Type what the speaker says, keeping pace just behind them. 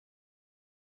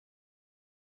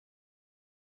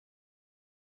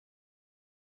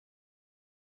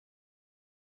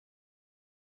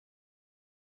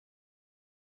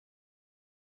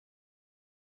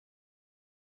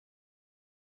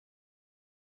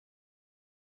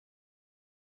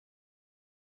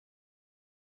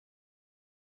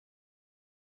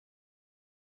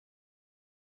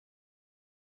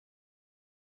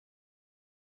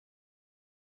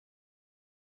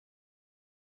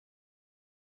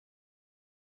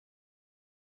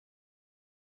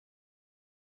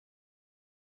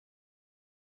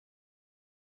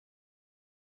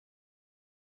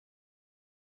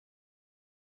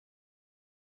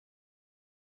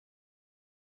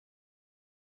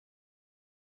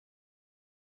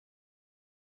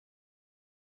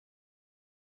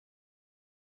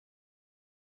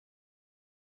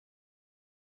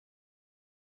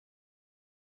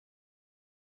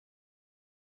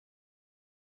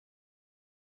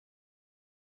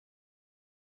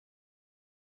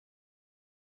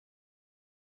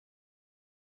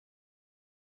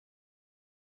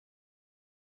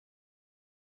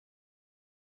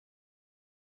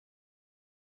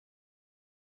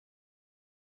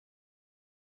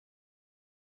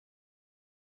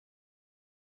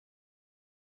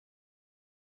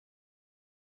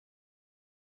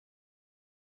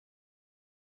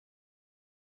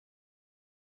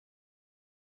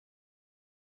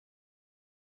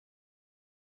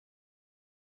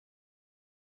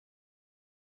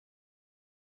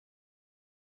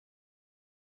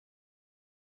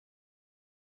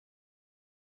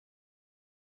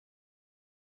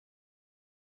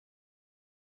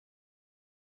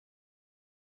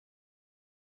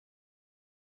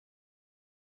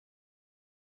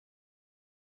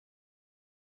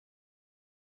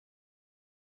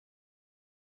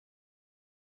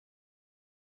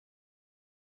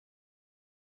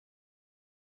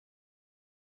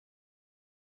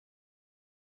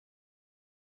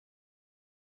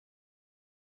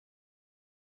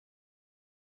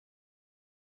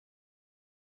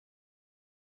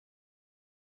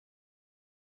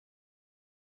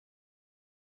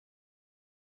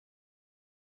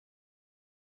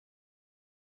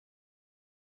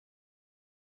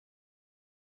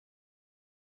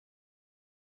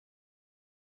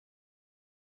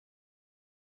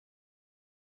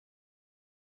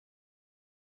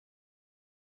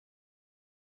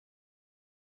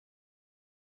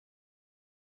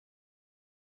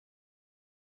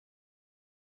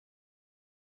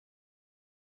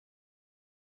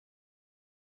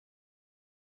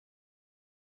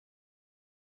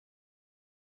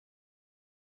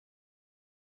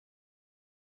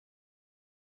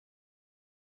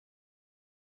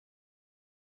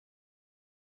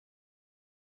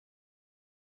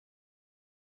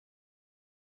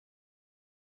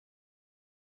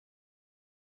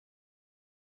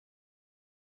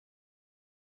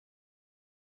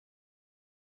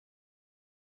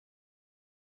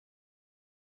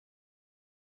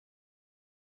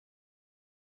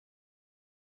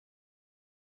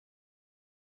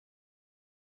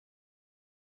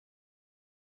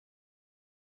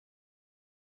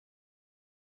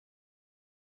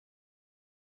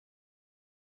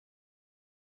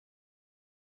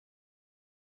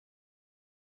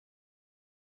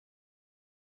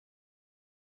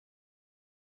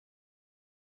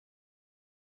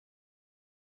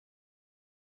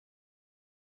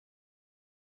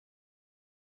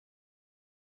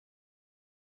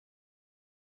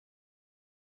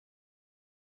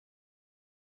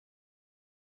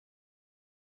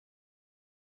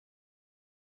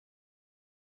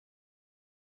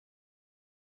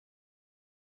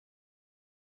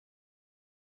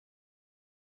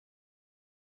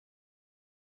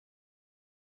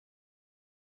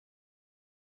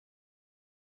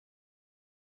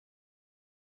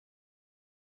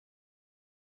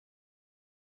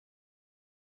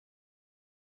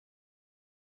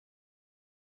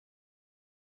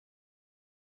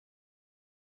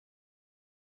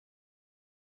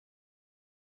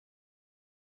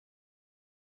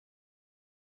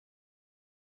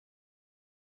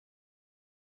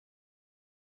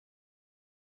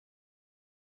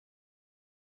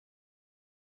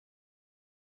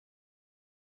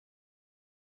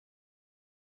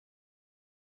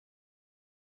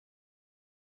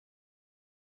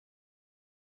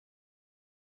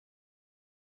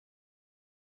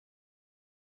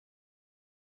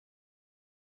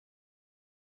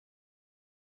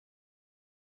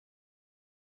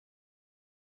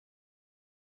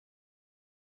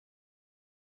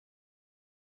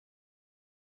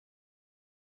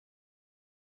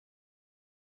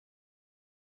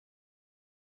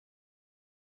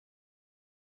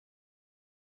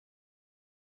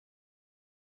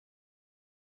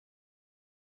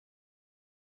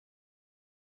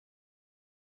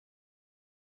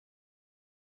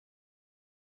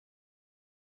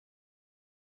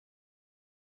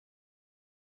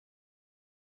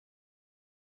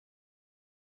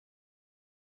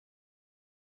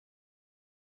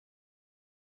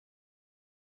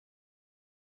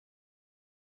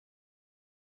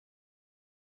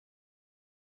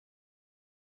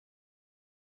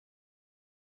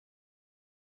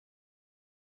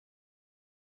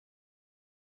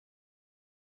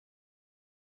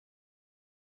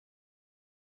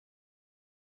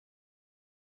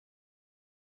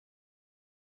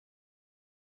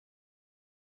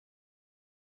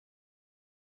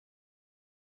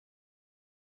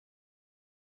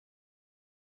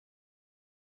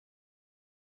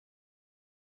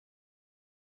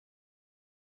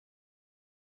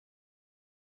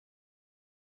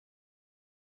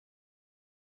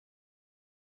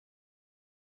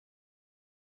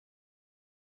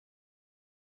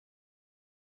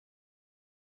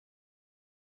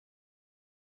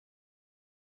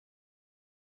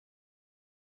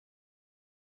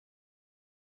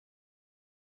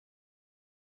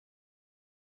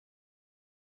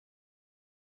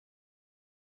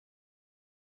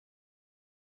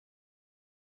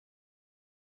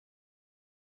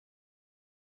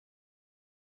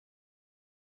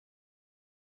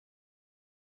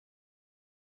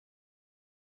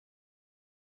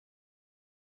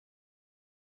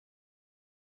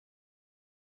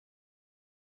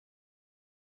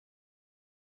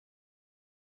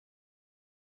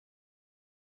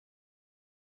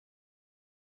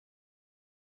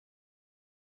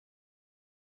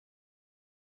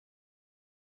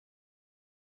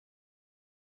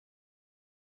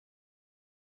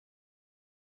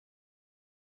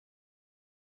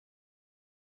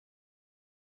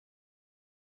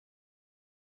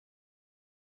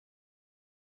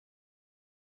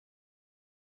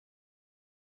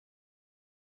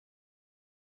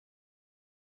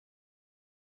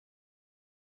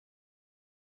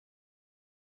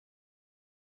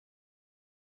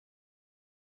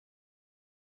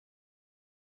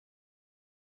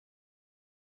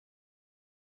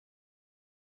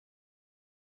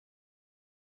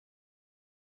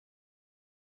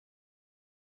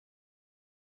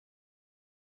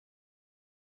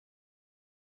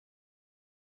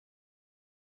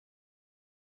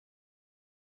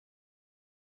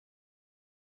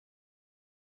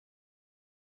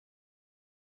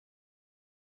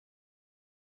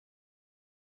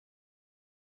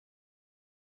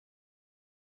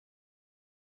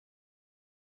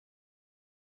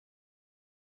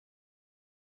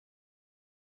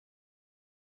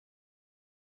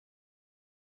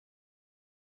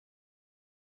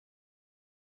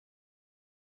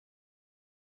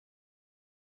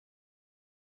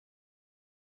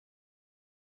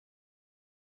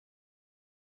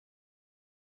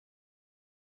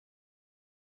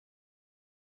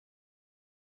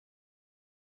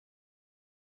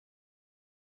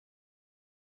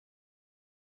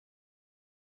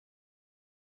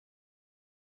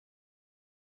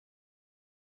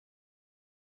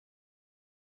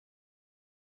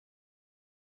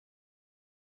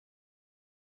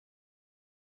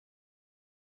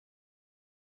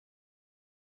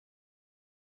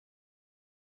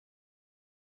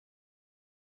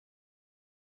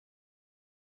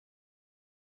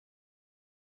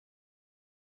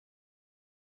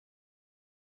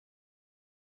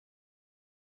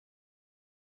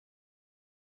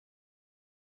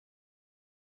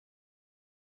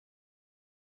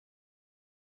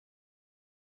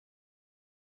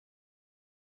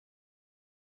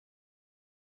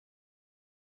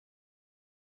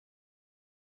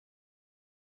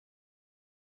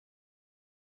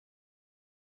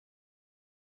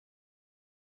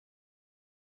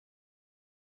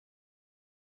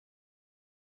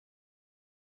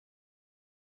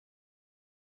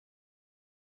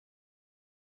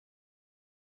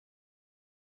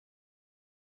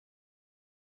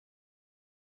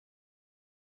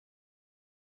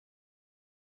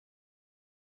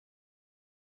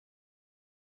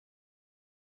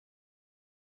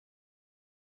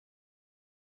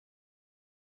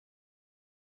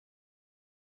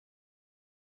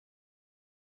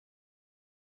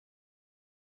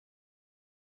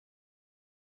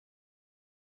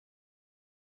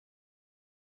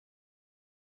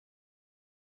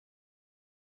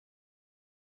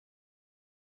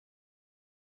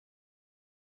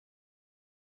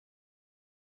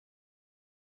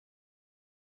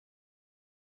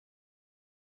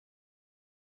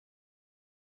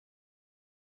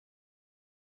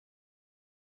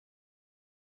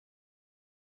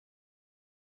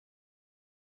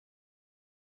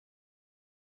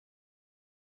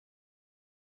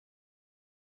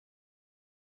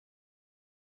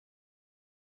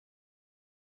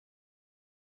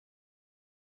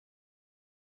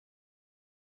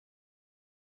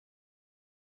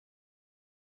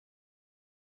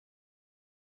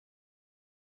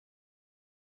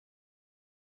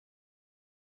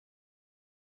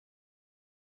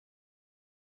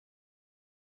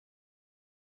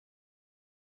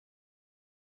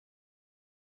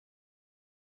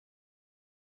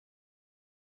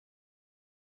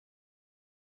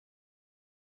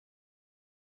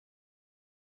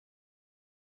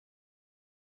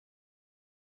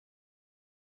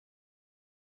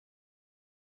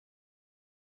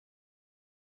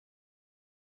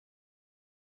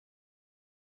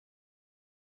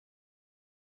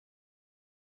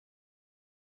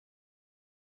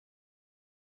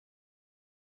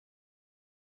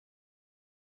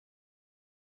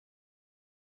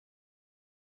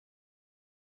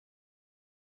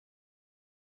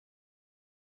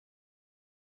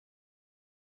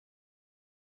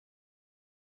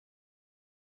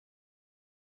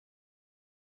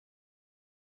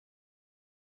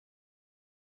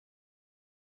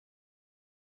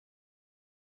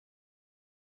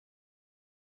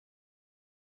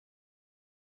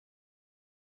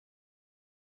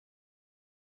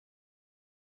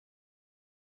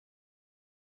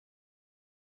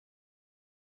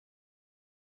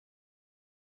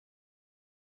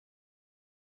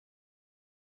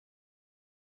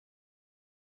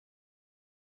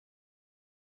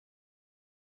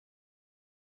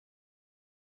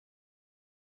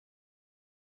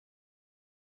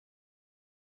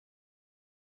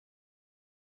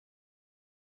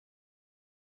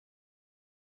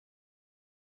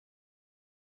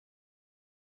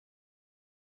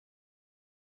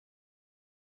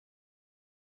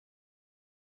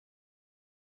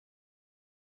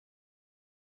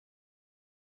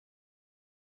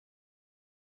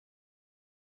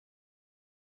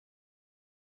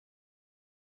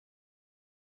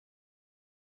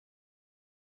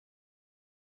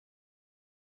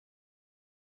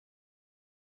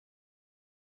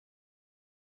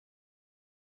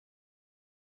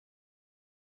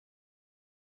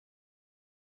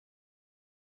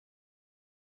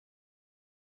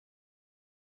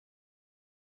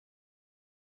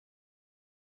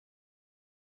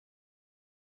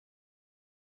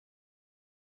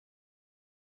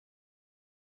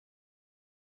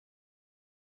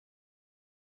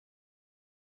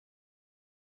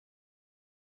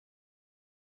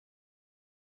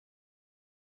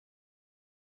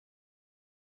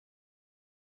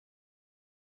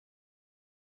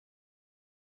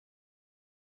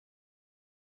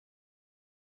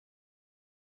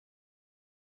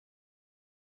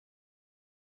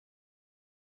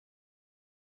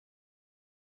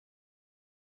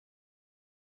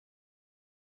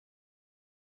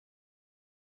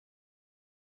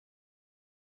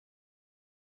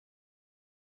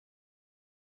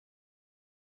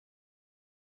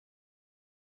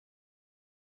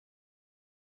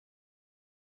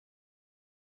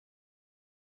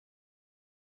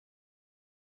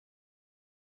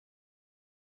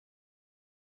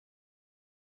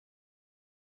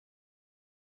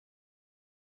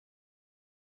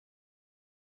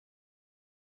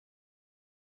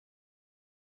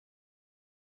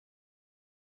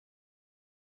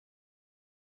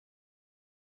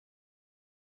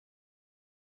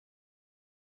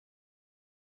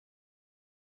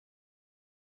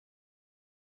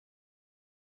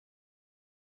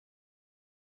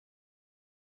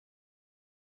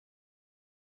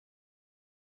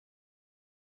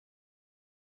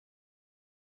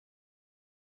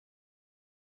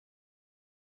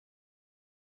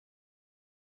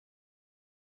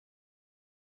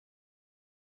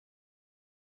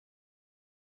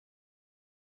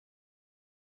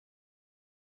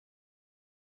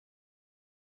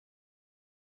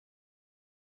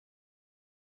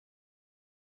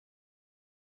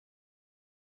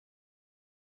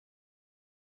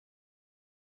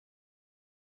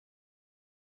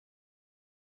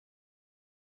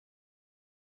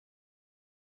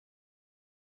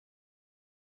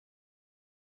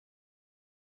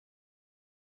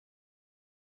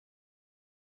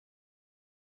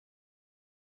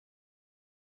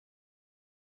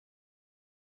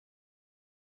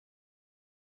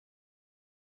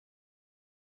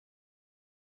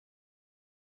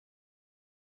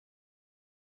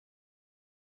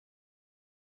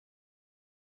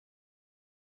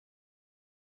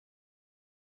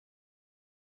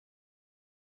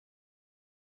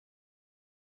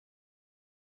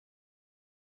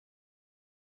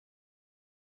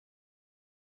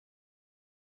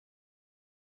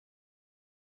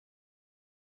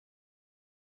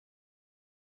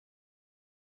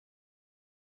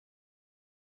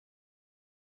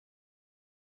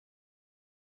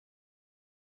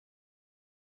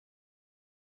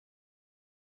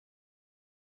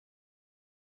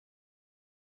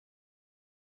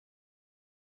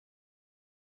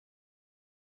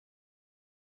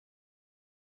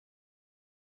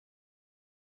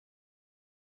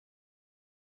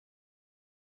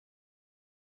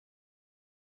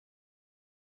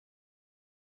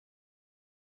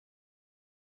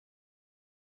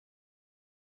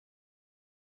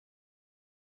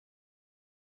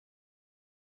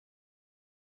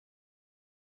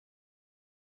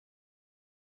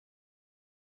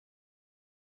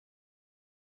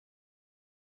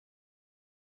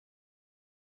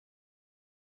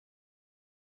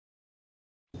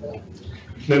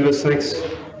Members, thanks.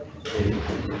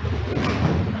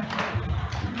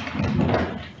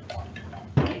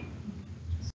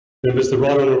 Members, the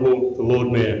Right Honourable the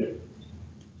Lord Mayor.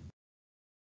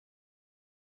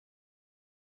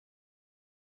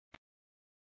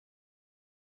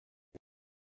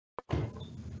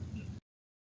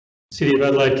 City of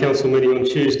Adelaide Council meeting on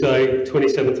Tuesday,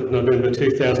 27th of November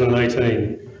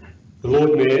 2018. The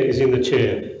Lord Mayor is in the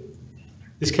chair.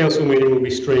 This council meeting will be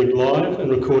streamed live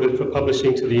and recorded for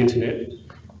publishing to the internet.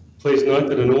 Please note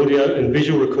that an audio and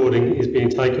visual recording is being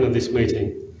taken of this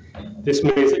meeting. This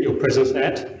means that your presence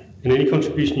at and any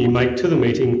contribution you make to the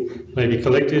meeting may be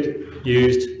collected,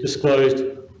 used, disclosed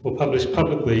or published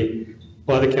publicly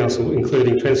by the council,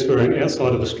 including transferring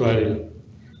outside of Australia.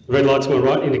 The red light to my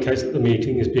right indicates that the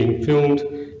meeting is being filmed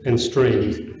and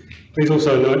streamed. Please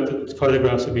also note that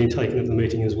photographs are being taken of the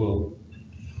meeting as well.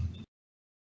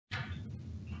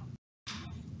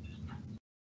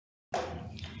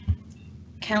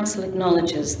 Council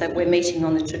acknowledges that we're meeting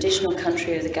on the traditional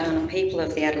country of the Kaurna people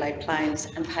of the Adelaide Plains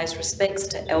and pays respects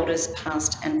to elders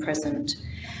past and present.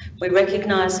 We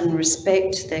recognise and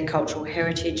respect their cultural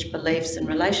heritage, beliefs and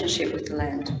relationship with the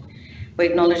land. We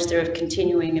acknowledge they're of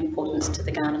continuing importance to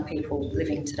the Kaurna people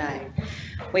living today.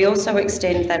 We also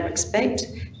extend that respect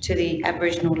to the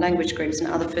Aboriginal language groups and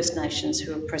other First Nations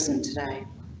who are present today.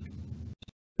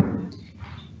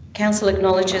 Council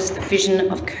acknowledges the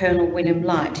vision of Colonel William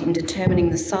Light in determining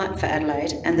the site for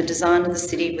Adelaide and the design of the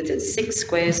city with its 6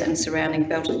 squares and surrounding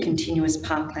belt of continuous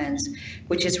parklands,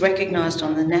 which is recognised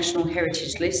on the National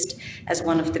Heritage List as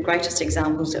one of the greatest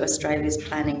examples of Australia's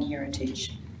planning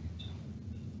heritage.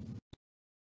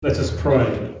 Let us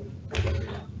pray.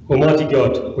 Almighty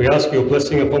God, we ask your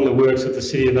blessing upon the works of the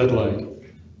City of Adelaide.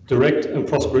 Direct and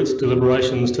prosper its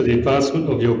deliberations to the advancement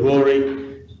of your glory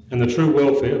and the true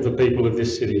welfare of the people of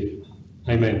this city.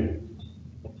 Amen.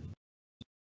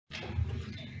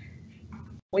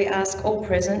 We ask all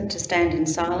present to stand in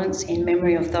silence in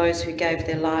memory of those who gave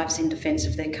their lives in defence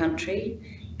of their country,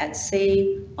 at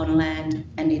sea, on land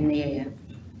and in the air.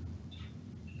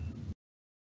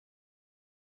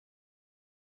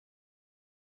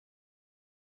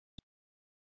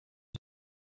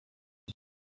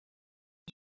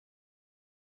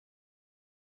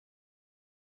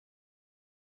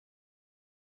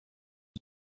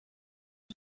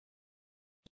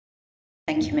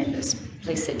 Thank you, members.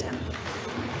 Please sit down.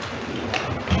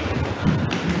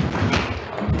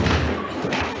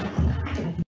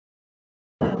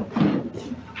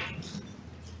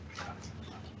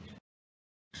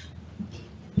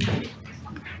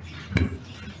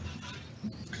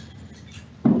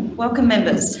 Welcome,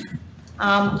 members.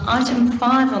 Item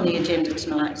 5 on the agenda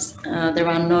tonight. There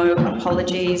are no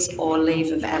apologies or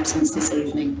leave of absence this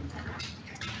evening.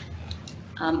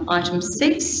 Item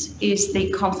 6 is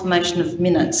the confirmation of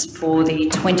minutes for the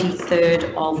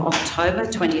 23rd of October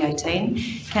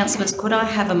 2018. Councillors, could I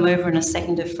have a mover and a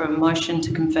seconder for a motion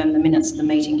to confirm the minutes of the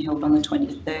meeting held on the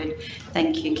 23rd?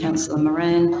 Thank you, Councillor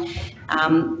Moran.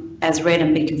 As read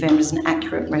and be confirmed as an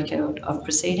accurate record of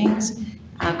proceedings.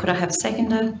 Could I have a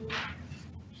seconder?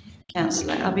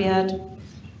 Councillor Abiad.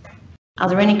 Are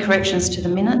there any corrections to the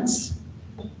minutes?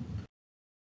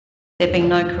 There being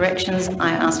no corrections, I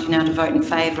ask you now to vote in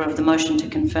favour of the motion to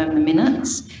confirm the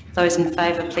minutes. Those in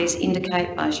favour, please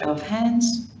indicate by show of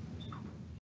hands.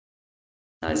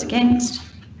 Those against?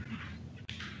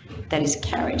 That is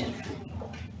carried.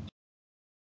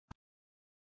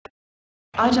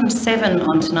 Item 7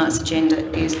 on tonight's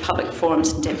agenda is public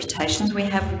forums and deputations. We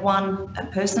have one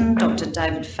person, Dr.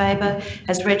 David Faber,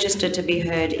 has registered to be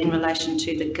heard in relation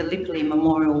to the Gallipoli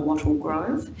Memorial Wattle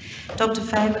Grove. Dr.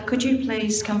 Faber, could you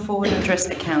please come forward and address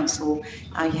the council?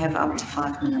 You have up to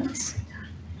 5 minutes.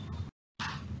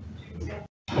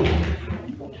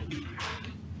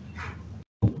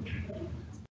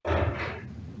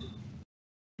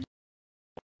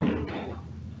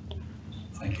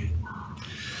 Thank you.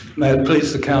 May it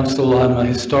please the Council, I'm a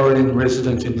historian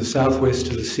resident in the southwest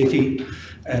of the city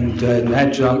and an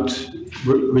adjunct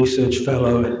research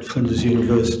fellow at Flinders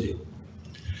University.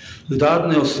 The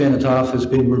Dardanelles cenotaph has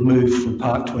been removed from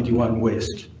Park 21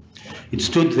 West. It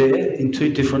stood there in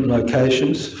 2 different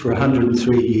locations for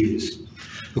 103 years.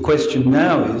 The question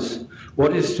now is,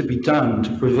 what is to be done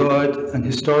to provide an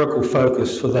historical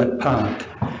focus for that park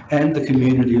and the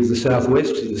community of the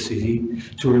southwest of the city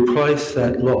to replace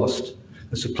that lost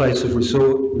as a place of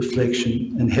resort,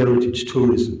 reflection and heritage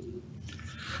tourism.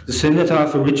 The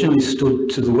cenotaph originally stood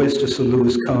to the west of Sir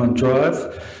Lewis Cohen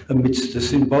Drive amidst a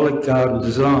symbolic garden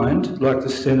designed, like the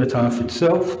cenotaph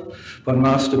itself, by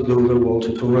master builder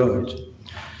Walter Perrode.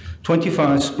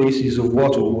 25 species of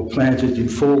wattle were planted in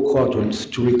 4 quadrants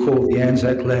to recall the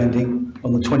Anzac landing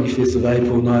on the 25th of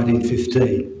April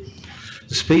 1915.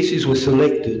 The species were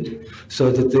selected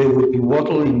so that there would be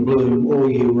wattle in bloom all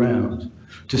year round,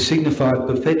 to signify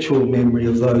perpetual memory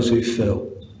of those who fell.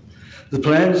 The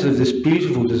plans of this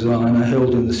beautiful design are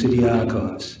held in the City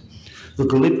Archives. The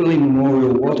Gallipoli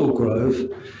Memorial Wattle Grove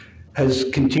has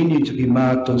continued to be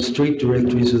marked on street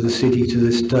directories of the city to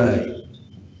this day.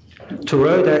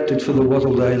 Terode acted for the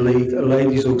Wattle Day League, a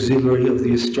ladies' auxiliary of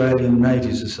the Australian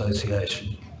Natives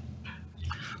Association.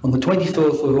 On the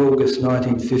 24th of August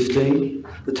 1915,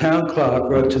 the town clerk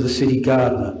wrote to the city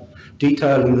gardener,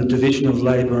 detailing the division of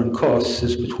labour and costs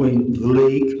as between the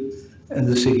League and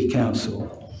the City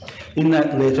Council. In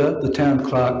that letter, the town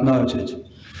clerk noted,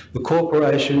 the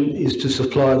corporation is to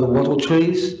supply the wattle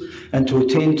trees and to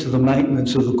attend to the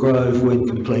maintenance of the grove when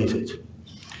completed.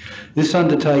 This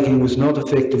undertaking was not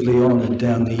effectively honoured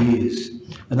down the years,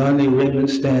 and only a remnant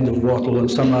stand of wattle and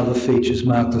some other features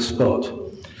mark the spot.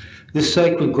 This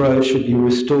sacred grove should be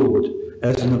restored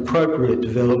as an appropriate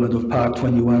development of Park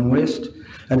 21 West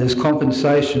and as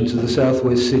compensation to the South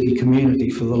West City community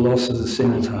for the loss of the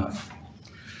cenotaph.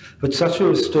 But such a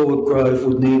restored grove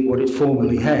would need what it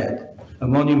formerly had, a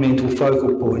monumental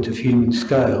focal point of human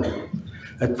scale.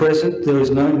 At present, there is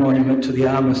no monument to the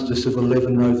armistice of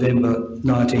 11 November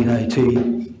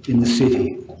 1918 in the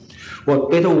city.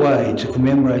 What better way to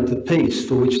commemorate the peace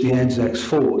for which the Anzacs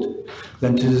fought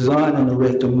than to design and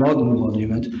erect a modern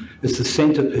monument as the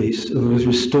centrepiece of a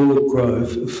restored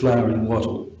grove of flowering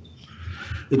wattle?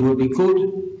 It would be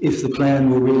good if the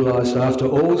plan were realised after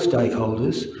all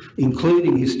stakeholders,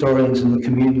 including historians and the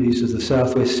communities of the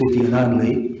South West City and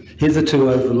Unley, hitherto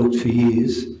overlooked for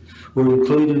years, were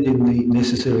included in the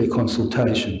necessary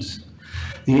consultations.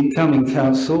 The incoming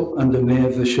council, under Mayor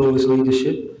Verschoor's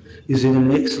leadership, is in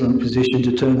an excellent position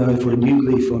to turn over a new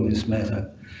leaf on this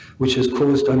matter, which has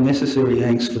caused unnecessary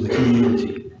angst for the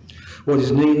community. What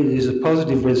is needed is a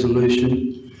positive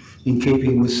resolution in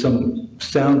keeping with some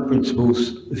sound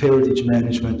principles of heritage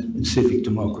management and civic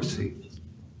democracy.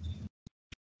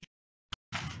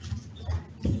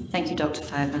 Thank you, Dr.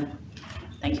 Faber.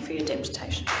 Thank you for your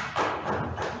deputation.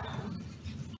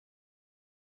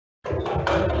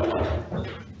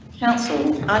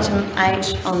 Council, item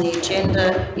 8 on the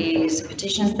agenda is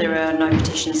petitions. There are no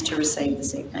petitions to receive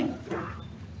this evening.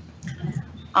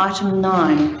 Item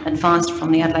 9, advice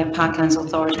from the Adelaide Parklands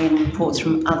Authority and reports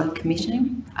from other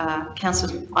committee.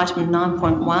 Council, item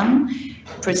 9.1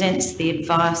 presents the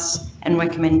advice and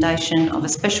recommendation of a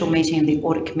special meeting of the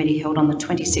Audit Committee held on the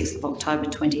 26th of October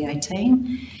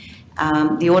 2018.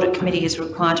 The Audit Committee is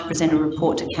required to present a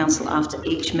report to Council after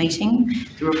each meeting.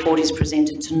 The report is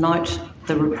presented to note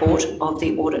the report of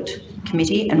the Audit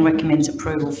Committee and recommends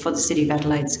approval for the City of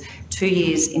Adelaide's 2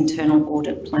 years internal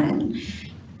audit plan.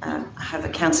 I have a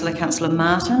councillor, Councillor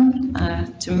Martin,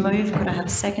 to move. Could I have a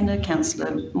seconder?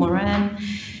 Councillor Moran.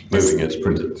 Moving as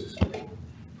printed.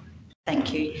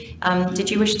 Thank you. Did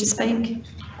you wish to speak?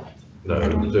 No,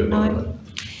 no.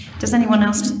 Does anyone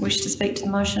else wish to speak to the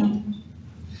motion?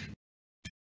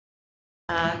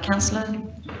 Councillor,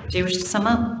 do you wish to sum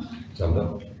up? Summed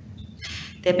up.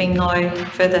 There being no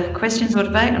further questions or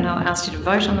debate, and I'll ask you to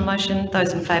vote on the motion.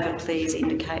 Those in favour, please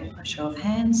indicate by show of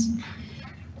hands.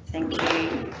 Thank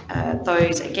you.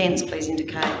 Those against, please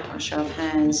indicate by show of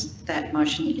hands. That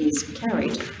motion is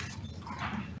carried.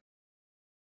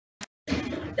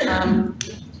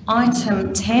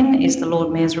 Item 10 is the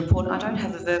Lord Mayor's report. I don't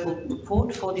have a verbal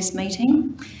report for this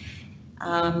meeting,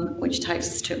 which takes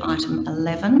us to item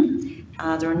 11.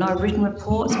 There are no written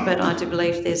reports, but I do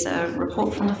believe there's a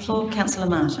report from the floor. Councillor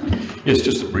Martin. Yes,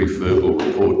 just a brief verbal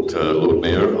report, Lord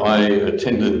Mayor. I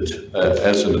attended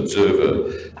as an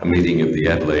observer a meeting of the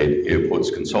Adelaide Airports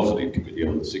Consultative Committee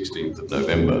on the 16th of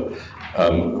November,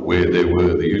 where there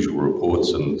were the usual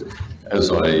reports, and as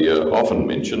I often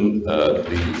mention, the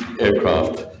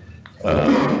aircraft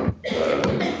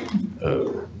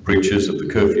breaches of the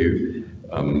curfew.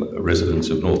 Residents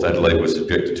of North Adelaide were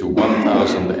subjected to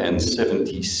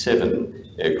 1,077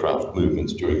 aircraft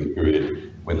movements during the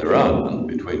period when there are none,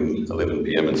 between 11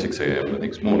 p.m. and 6 a.m. the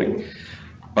next morning.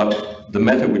 But the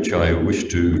matter which I wish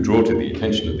to draw to the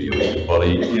attention of the elected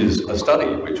body is a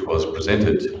study which was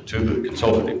presented to the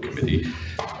Consultative Committee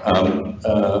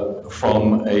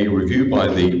from a review by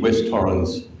the West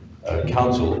Torrens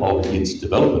Council of its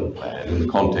development plan in the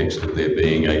context of there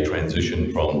being a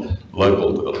transition from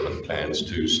local development plans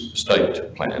to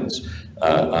state plans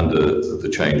under the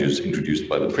changes introduced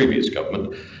by the previous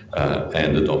government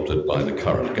and adopted by the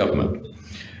current government.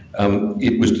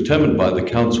 It was determined by the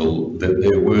council that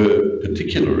there were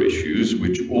particular issues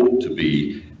which ought to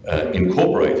be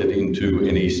incorporated into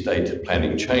any state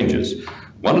planning changes.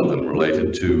 One of them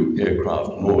related to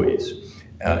aircraft noise.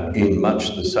 In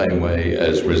much the same way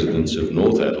as residents of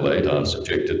North Adelaide are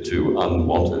subjected to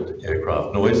unwanted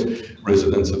aircraft noise,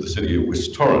 residents of the city of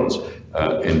West Torrens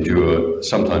endure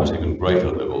sometimes even greater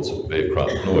levels of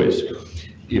aircraft noise.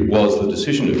 It was the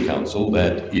decision of council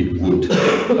that it would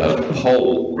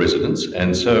poll residents,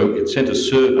 and so it sent a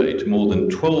survey to more than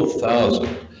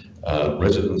 12,000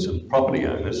 residents and property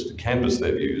owners to canvass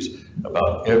their views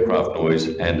about aircraft noise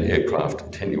and aircraft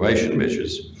attenuation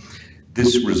measures.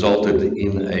 This resulted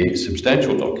in a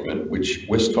substantial document which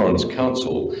West Torrens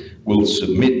Council will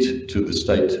submit to the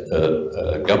state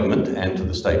government and to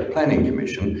the State Planning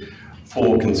Commission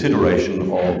for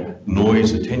consideration of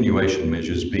noise attenuation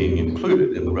measures being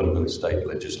included in the relevant state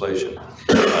legislation.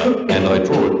 And I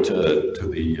draw it to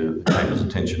the Chamber's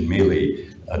attention merely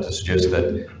to suggest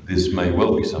that this may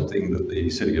well be something that the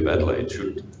City of Adelaide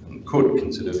should and could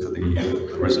consider for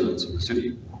the residents of the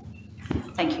city.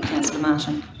 Thank you, Councillor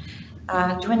Martin.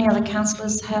 Do any other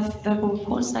councillors have verbal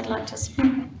reports they'd like to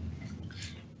submit?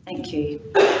 Thank you.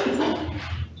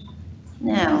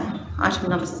 Now, item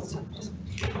number...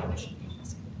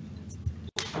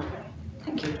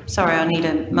 Thank you. Sorry, I need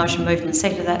a motion moved and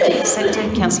seconded. That is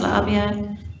seconded. Councillor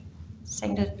Abiad,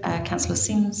 seconded. Councillor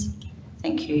Sims.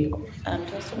 Thank you.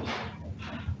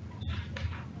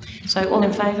 So all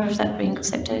in favour of that being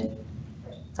accepted?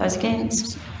 Those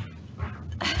against?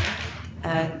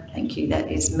 Thank you.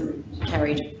 That is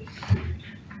carried.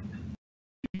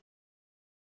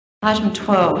 Item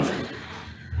 12.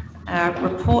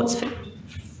 Reports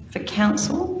for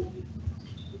council.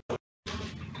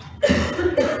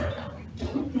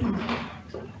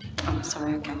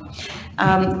 Sorry, okay.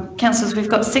 Councillors, we've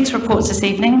got 6 reports this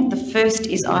evening. The first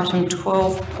is item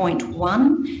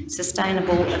 12.1,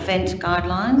 Sustainable Event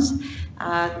Guidelines.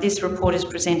 This report is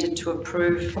presented to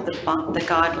approve the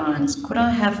guidelines. Could I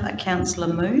have a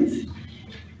councillor move?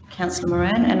 Councillor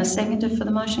Moran, and a seconder for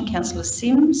the motion, Councillor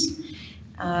Sims.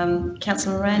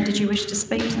 Councillor Moran, did you wish to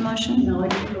speak to the motion? No, I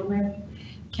didn't.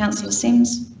 Councillor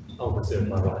Sims? I'll reserve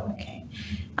my right. Okay.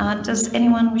 Does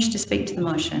anyone wish to speak to the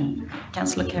motion?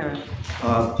 Councillor Kerr.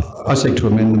 I seek to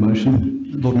amend the motion,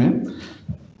 Lord Mayor.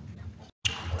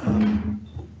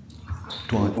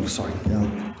 Do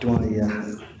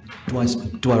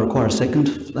I require a second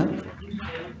for that?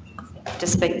 To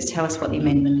tell us what the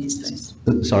amendment is first.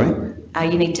 Sorry?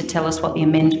 You need to tell us what the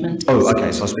amendment is. Oh,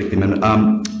 okay, so I'll speak the amendment.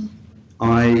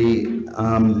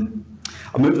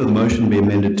 I move that the motion be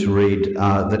amended to read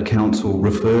that Council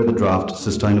refer the draft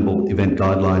Sustainable Event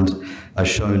Guidelines as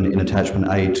shown in attachment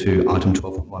A to item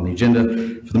 12.1 on the agenda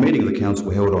for the meeting of the Council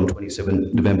held on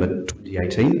 27 November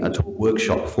 2018 to a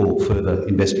workshop for further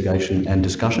investigation and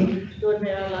discussion. Lord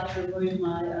Mayor, I'd like to remove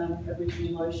my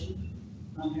original motion.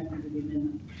 I'm happy with the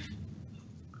amendment.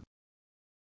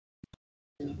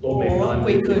 Or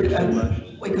we could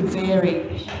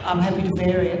vary. I'm happy to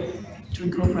vary it to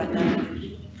incorporate that.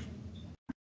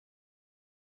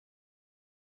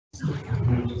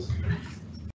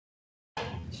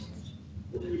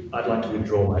 I'd like to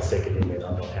withdraw my second amendment.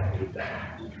 I'm not happy with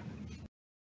that.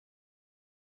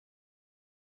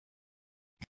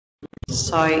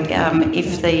 So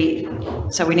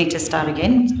we need to start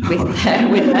again with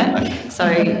that. So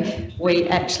we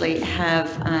actually have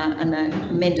an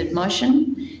amended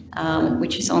motion,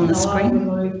 which is on the screen. I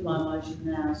removed my motion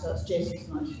now, so it's Jess's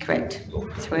motion. Correct.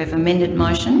 So we have amended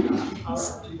motion.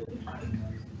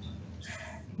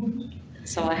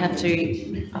 So I have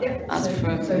to ask for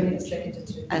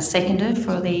a seconder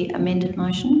for the amended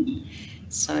motion.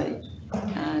 So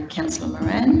Councillor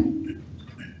Moran.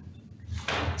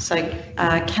 So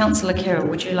Councillor Kerr,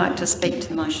 would you like to speak to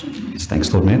the motion? Yes,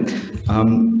 thanks, Lord Mayor.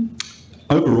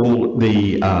 Overall,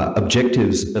 the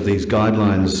objectives of these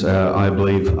guidelines, I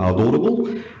believe, are laudable,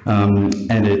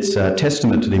 and it's a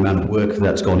testament to the amount of work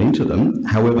that's gone into them.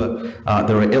 However,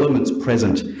 there are elements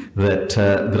present that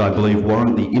I believe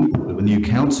warrant the input of a new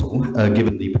council,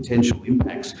 given the potential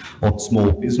impacts on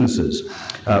small businesses.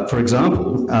 For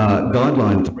example,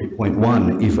 Guideline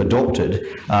 3.1, if adopted,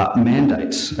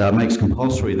 makes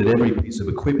compulsory that every piece of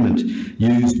equipment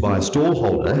used by a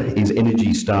stallholder is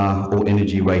Energy Star or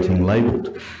Energy Rating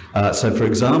labelled. So, for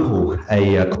example,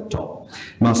 a cooktop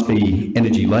must be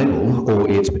energy label or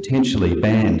it's potentially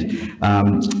banned.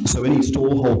 So any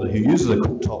stallholder who uses a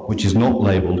cooktop which is not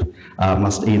labelled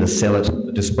must either sell it,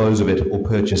 dispose of it, or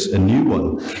purchase a new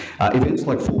one. Events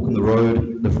like Fork in the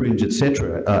Road, the Fringe,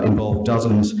 etc. Involve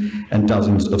dozens and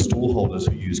dozens of stallholders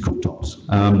who use cooktops.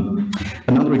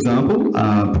 Another example,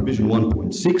 provision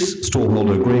 1.6,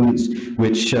 stallholder agreements,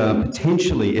 which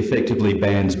potentially effectively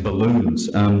bans balloons.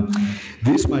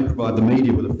 This may provide the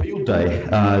media with a field day,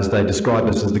 as they describe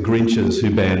us as the Grinches who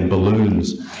ban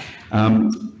balloons.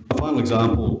 A final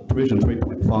example, provision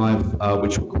 3.5,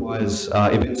 which requires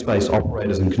event space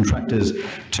operators and contractors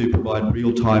to provide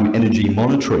real-time energy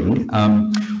monitoring.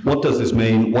 What does this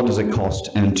mean? What does it cost?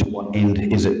 And to what end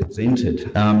is it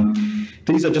presented?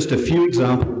 These are just a few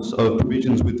examples of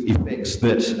provisions with effects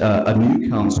that a new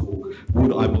council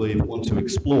would, I believe, want to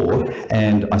explore,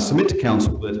 and I submit to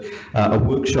council that a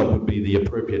workshop would be the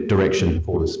appropriate direction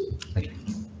for this. Thank you.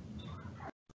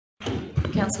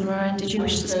 Councillor Moran, did you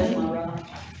wish to speak?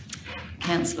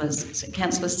 Councillor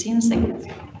Sims,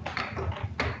 then.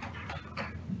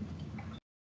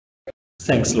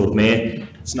 Thanks, Lord Mayor.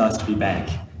 It's nice to be back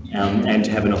and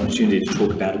to have an opportunity to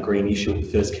talk about a green issue at the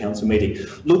first council meeting.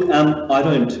 Look, I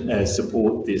don't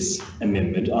support this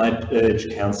amendment. I'd urge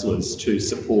councillors to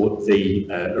support the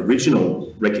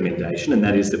original recommendation, and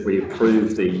that is that we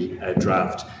approve the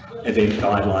draft event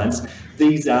guidelines.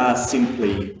 These are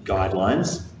simply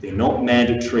guidelines. They're not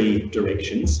mandatory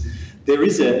directions. There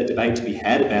is a debate to be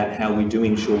had about how we do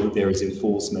ensure that there is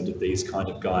enforcement of these kind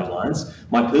of guidelines.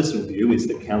 My personal view is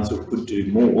that council could do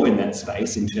more in that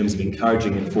space in terms of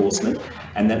encouraging enforcement,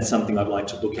 and that's something I'd like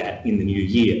to look at in the new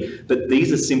year. But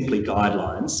these are simply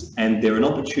guidelines, and they're an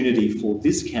opportunity for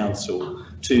this council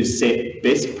to set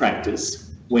best practice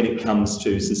when it comes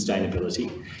to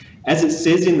sustainability. As it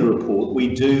says in the report,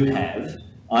 we do have,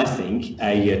 I think,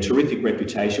 a terrific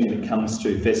reputation when it comes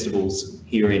to festivals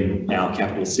here in our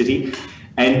capital city,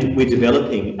 and we're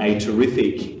developing a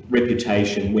terrific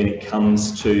reputation when it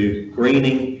comes to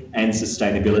greening and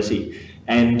sustainability.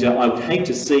 And I would hate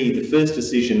to see the first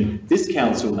decision this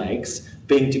council makes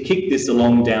being to kick this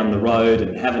along down the road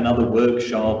and have another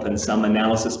workshop and some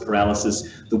analysis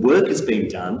paralysis. The work has been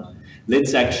done.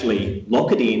 Let's actually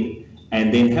lock it in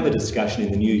and then have a discussion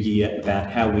in the new year about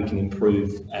how we can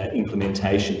improve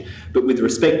implementation. But with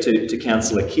respect to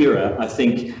Councillor Kira, I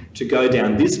think to go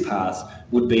down this path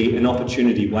would be an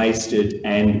opportunity wasted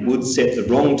and would set the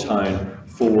wrong tone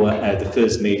for the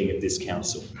first meeting of this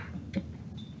council.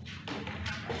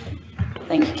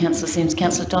 Thank you, Councillor Sims.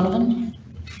 Councillor Donovan?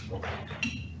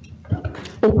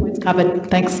 All points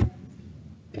covered, thanks.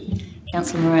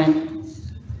 Councillor Moran?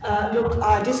 Look,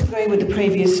 I disagree with the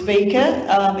previous speaker.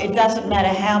 It doesn't matter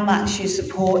how much you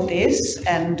support this,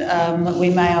 and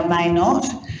we may or may not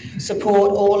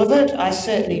support all of it. I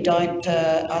certainly don't.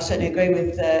 I certainly agree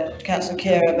with Councillor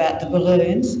Kerr about the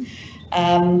balloons.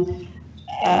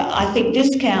 I think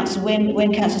this council,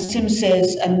 when Councillor Sims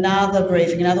says another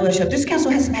briefing, another workshop, this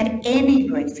council hasn't had any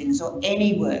briefings or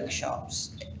any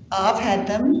workshops. I've had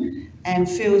them, and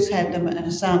Phil's had them, and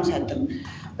Hassan's had them,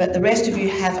 but the rest of you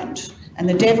haven't. And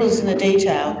the devil's in the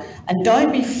detail. And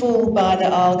don't be fooled by the,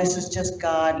 oh, this is just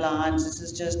guidelines, this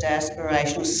is just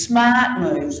aspirational. Smart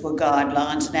moves were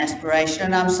guidelines and aspiration,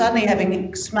 and I'm suddenly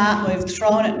having smart moves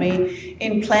thrown at me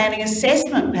in planning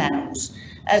assessment panels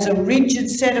as a rigid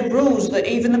set of rules that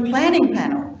even the planning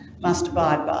panel must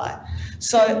abide by.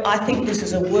 So I think this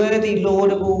is a worthy,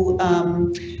 laudable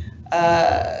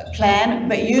plan,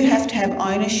 but you have to have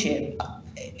ownership.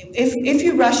 If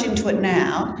you rush into it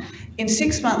now, in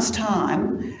 6 months'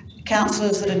 time,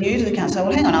 councillors that are new to the council say,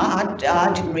 well, hang on,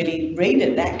 I didn't really read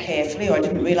it that carefully, or I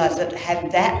didn't realise that it had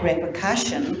that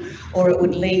repercussion, or it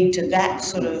would lead to that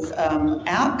sort of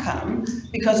outcome,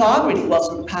 because I really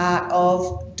wasn't part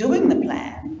of doing the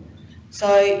plan.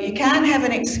 So you can't have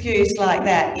an excuse like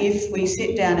that if we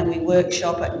sit down and we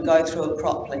workshop it and go through it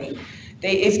properly.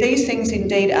 If these things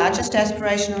indeed are just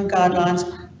aspirational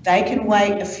guidelines, they can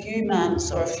wait a few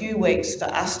months or a few weeks for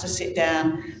us to sit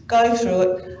down, go through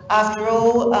it. After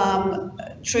all,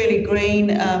 truly green,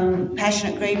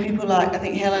 passionate green people like I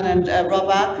think Helen and Rob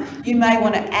are, you may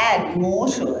want to add more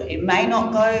to it. It may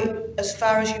not go as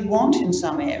far as you want in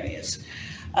some areas.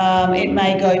 It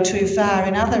may go too far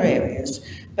in other areas.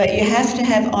 But you have to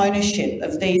have ownership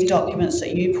of these documents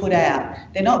that you put out.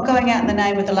 They're not going out in the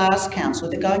name of the last council,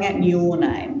 they're going out in your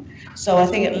name. So I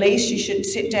think at least you should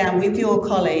sit down with your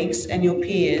colleagues and your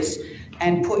peers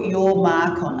and put your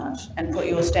mark on it and put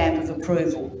your stamp of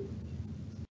approval.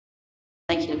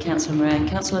 Thank you, Councillor Moran.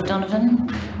 Councillor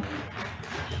Donovan?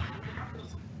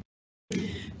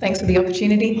 Thanks for the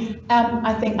opportunity.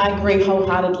 I think I agree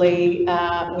wholeheartedly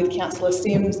with Councillor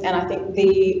Sims, and I think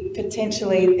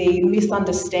potentially the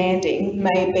misunderstanding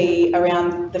may be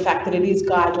around the fact that it is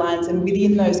guidelines, and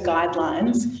within those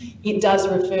guidelines it does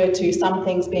refer to some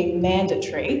things being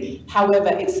mandatory. However,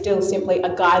 it's still simply a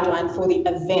guideline for the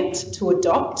event to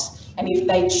adopt. And if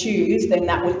they choose, then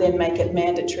that would then make it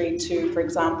mandatory to, for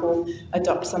example,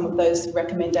 adopt some of those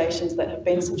recommendations that have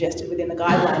been suggested within the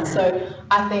guidelines. So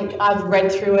I think I've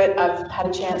read through it, I've had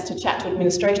a chance to chat to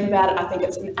administration about it. I think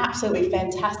it's an absolutely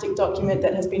fantastic document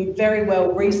that has been very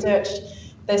well researched.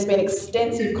 There's been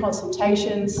extensive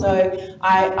consultation, so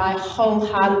I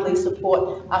wholeheartedly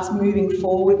support us moving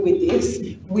forward with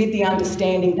this, with the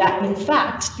understanding that, in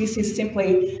fact, this is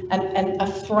simply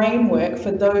a framework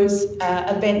for those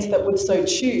events that would so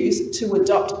choose to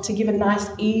adopt, to give a nice,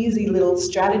 easy little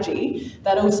strategy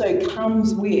that also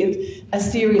comes with a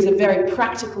series of very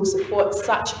practical support,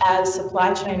 such as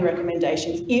supply chain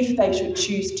recommendations, if they should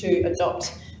choose to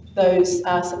adopt those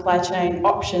supply chain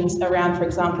options around, for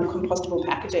example, compostable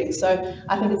packaging. So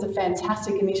I think it's a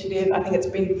fantastic initiative. I think it's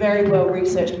been very well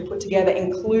researched and put together,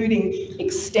 including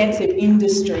extensive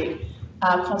industry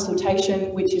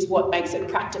consultation, which is what makes it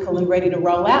practical and ready to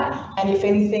roll out. And if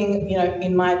anything, you know,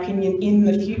 in my opinion, in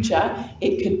the future,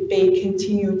 it could be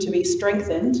continued to be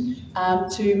strengthened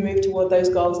to move toward those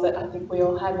goals that I think we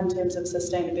all have in terms of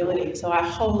sustainability. So I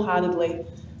wholeheartedly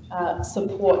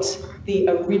support the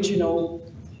original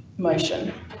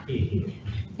motion.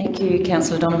 Thank you,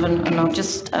 Councillor Donovan. And I'll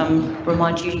just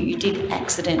remind you, you did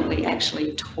accidentally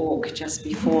actually talk just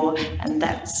before, and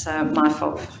that's my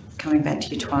fault for coming back to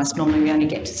you twice. Normally we only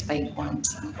get to speak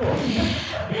once.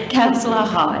 Councillor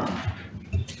Hyde.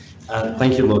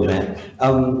 Thank you, Lord Mayor.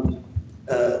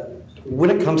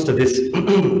 When it comes to this,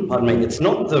 pardon me, it's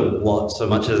not the what so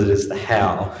much as it is the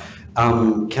how.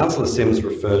 Councillor Sims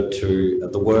referred to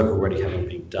the work already having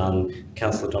been done.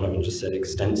 Councillor Donovan just said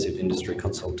extensive industry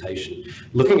consultation.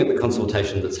 Looking at the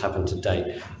consultation that's happened to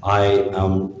date, I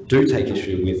do take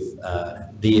issue with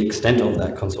the extent of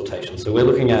that consultation. So we're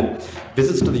looking at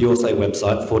visits to the USA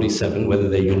website, 47, whether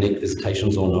they're unique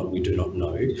visitations or not, we do not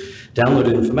know.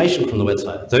 Downloaded information from the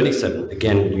website, 37,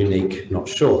 again, unique, not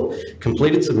sure.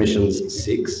 Completed submissions,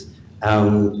 6.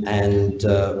 And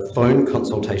phone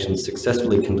consultations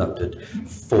successfully conducted,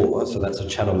 4, so that's a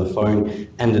chat on the phone,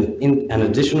 and an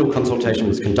additional consultation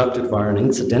was conducted via an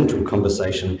incidental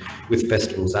conversation with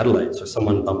Festivals Adelaide, so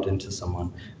someone bumped into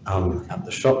someone at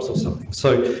the shops or something.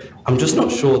 So I'm just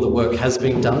not sure the work has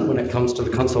been done when it comes to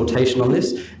the consultation on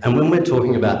this, and when we're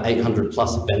talking about 800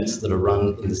 plus events that are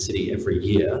run in the city every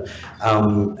year,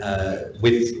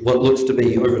 with what looks to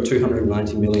be over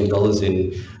 $290 million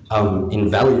in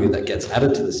value that gets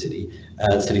added to the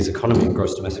city's economy and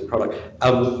gross domestic product.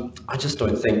 I just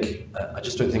don't think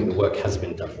the work has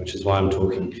been done, which is why I'm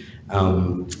talking,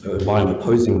 why I'm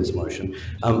opposing this motion.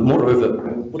 Moreover,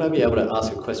 would I be able to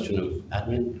ask a question of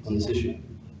admin on this issue?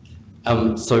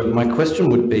 So my question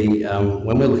would be,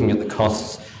 when we're looking at the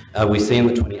costs, we see in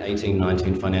the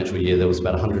 2018-19 financial year there was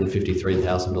about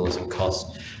 $153,000 in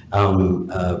cost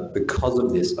because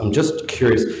of this. I'm just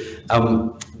curious,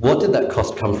 what did that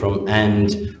cost come from,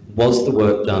 and was the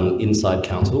work done inside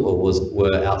council or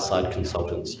were outside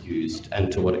consultants used,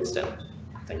 and to what extent?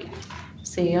 Thank you.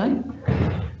 CEO.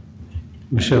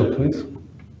 Michelle, please.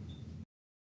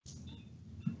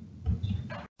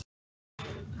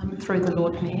 Through the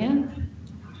Lord Mayor.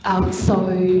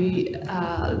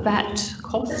 That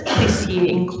cost this year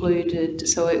included,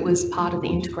 so it was part of the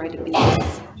integrated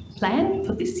business plan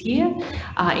for this year.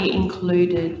 It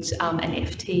included an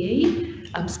FTE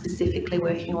specifically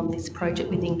working on this project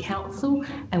within council,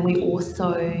 and we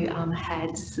also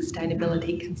had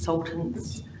sustainability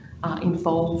consultants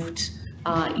involved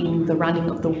in the running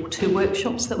of the 2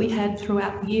 workshops that we had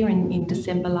throughout the year in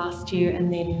December last year,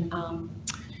 and then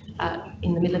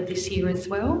in the middle of this year as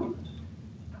well.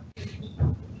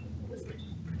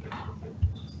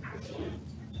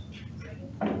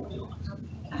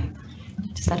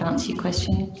 Does that answer your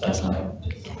question, Councillor?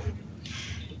 Okay.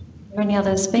 Are there any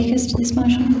other speakers to this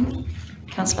motion?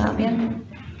 Councillor Albion.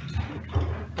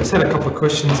 Just had a couple of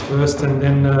questions first, and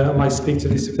then I may speak to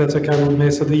this if that's okay, Lord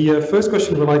Mayor. So the first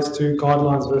question relates to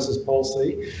guidelines versus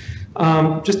policy.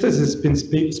 Just as has been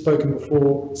spoken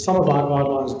before, some of our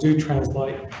guidelines do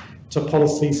translate to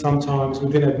policy sometimes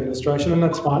within administration, and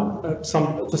that's fine.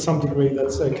 To some degree,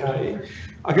 that's okay.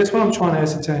 I guess what I'm trying to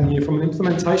ascertain here, from an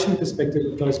implementation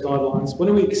perspective of those guidelines, when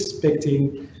are we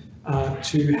expecting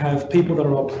to have people that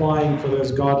are applying for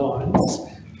those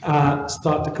guidelines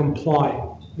start to comply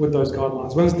with those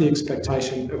guidelines? When's the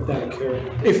expectation of that occurring,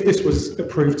 if this was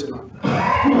approved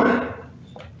tonight?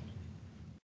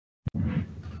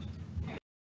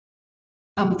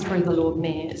 Through the Lord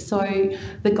Mayor. So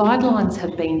the guidelines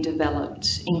have been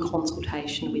developed in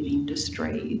consultation with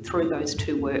industry through those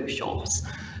 2 workshops.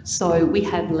 So we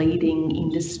have leading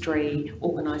industry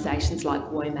organisations like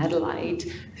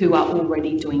Adelaide who are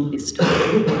already doing this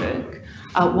type of work.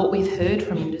 What we've heard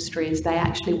from industry is they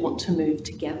actually want to move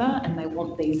together and they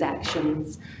want these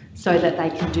actions so that they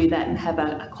can do that and have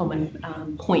a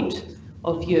common point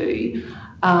of view.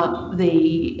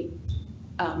 The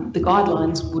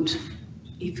guidelines would,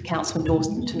 if council endorsed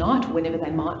them tonight, or whenever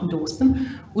they might endorse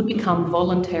them, would become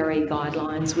voluntary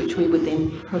guidelines, which we would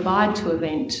then provide to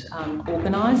event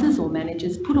organisers or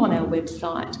managers, put on our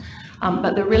website.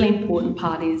 But the really important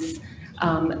part is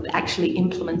actually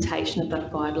implementation of those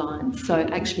guidelines. So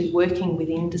actually working with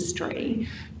industry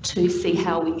to see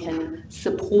how we can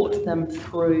support them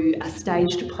through a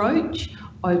staged approach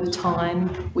over time,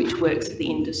 which works for the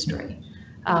industry.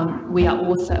 We are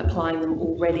also applying them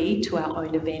already to our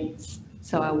own events.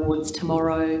 So our awards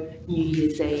tomorrow, New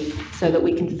Year's Eve, so that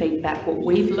we can feed back what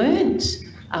we've learned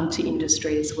to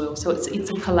industry as well. So it's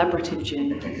a collaborative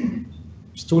journey.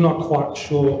 Still not quite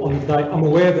sure on the date. I'm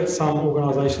aware that some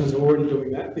organisations are already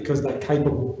doing that because they're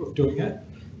capable of doing it.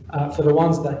 For the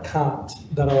ones that can't,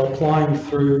 that are applying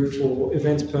through for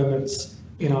events permits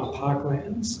in our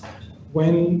parklands,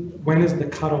 when is the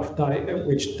cut-off date at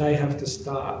which they have to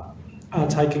start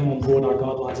taking on board our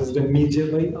guidelines? Is it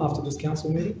immediately after this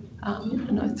council meeting?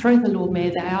 No, through the Lord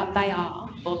Mayor, they are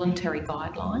voluntary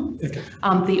guidelines. Okay.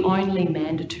 The only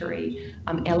mandatory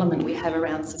element we have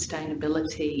around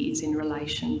sustainability is in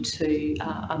relation to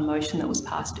a motion that was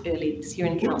passed earlier this year,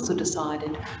 and council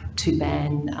decided to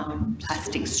ban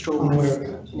plastic straws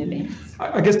in events.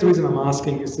 I guess the reason I'm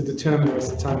asking is to determine or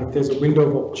ascertain if there's a window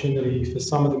of opportunity for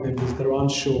some of the members that are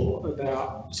unsure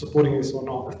about supporting this or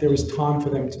not, if there is time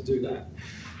for them to do that.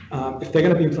 If they're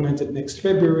going to be implemented next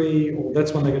February, or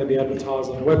that's when they're going to be advertised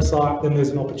on the website, then there's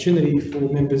an opportunity for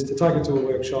members to take it to a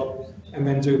workshop and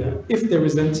then do that. If there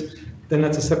isn't, then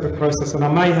that's a separate process, and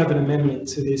I may have an amendment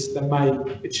to this that may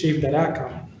achieve that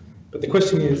outcome. But the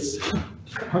question is,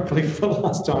 hopefully for the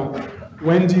last time,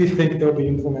 when do you think they'll be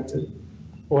implemented,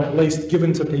 or at least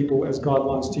given to people as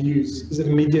guidelines to use? Is it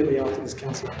immediately after this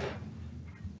council?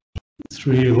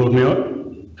 Through you, Lord Mayor.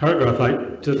 Paragraph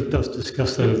 8 does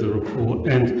discuss that of the report,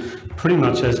 and pretty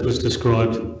much as was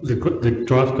described, the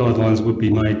draft guidelines would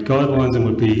be made guidelines and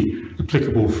would be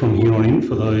applicable from here on in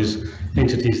for those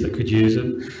entities that could use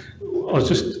it. I was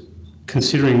just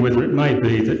considering whether it may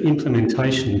be that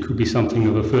implementation could be something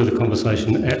of a further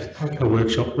conversation at a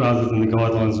workshop rather than the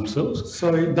guidelines themselves.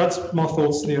 So that's my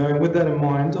thoughts, Leo, and with that in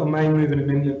mind, I may move an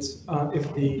amendment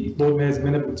if the Lord Mayor is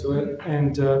amenable to it,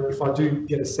 and if I do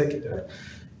get a seconder.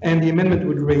 And the amendment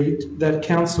would read that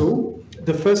council,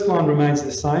 the first line remains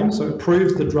the same, so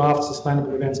approves the draft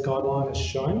sustainable events guideline as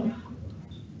shown.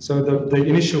 So the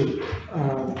initial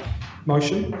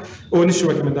motion, or initial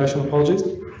recommendation, apologies.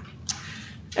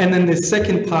 And then the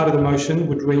second part of the motion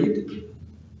would read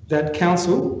that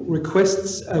council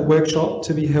requests a workshop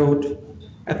to be held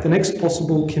at the next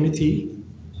possible committee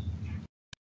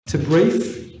to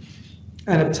brief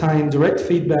and obtain direct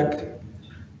feedback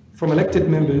from elected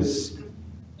members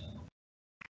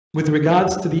with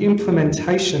regards to the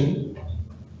implementation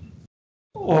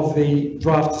of the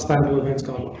draft sustainable events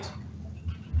guidelines.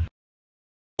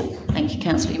 Thank you,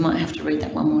 Councillor. You might have to read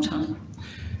that one more time.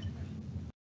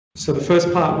 So the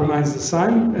first part remains the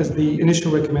same as the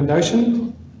initial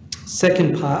recommendation.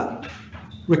 Second part,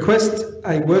 request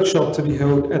a workshop to be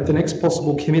held at the next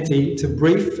possible committee to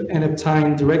brief and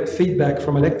obtain direct feedback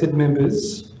from elected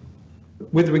members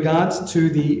with regards to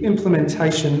the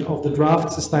implementation of the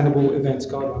draft sustainable events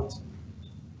guidelines.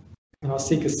 And I'll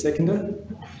seek a seconder.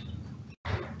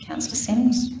 Councillor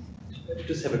Simms. I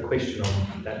just have a question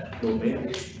on that, Lord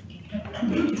Mayor.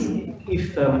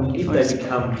 If they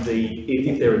become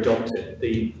if they're adopted,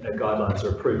 the guidelines are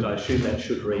approved, I assume that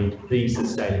should read the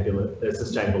sustainable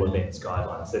events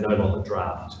guidelines. They're no longer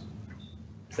draft.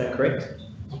 Is that correct?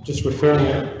 I'm just referring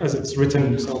it as it's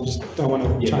written, so I just don't want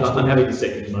to change. I'm having a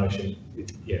second motion.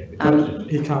 Yeah.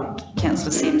 He can't.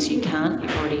 Councillor Simms, you can't.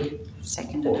 You've already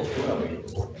seconded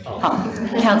it.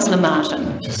 Oh, Councillor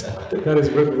Martin. That is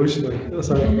revolutionary.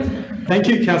 So, thank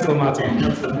you, Councillor Martin.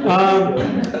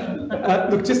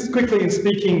 Look, just quickly in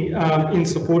speaking in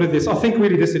support of this, I think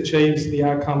really this achieves the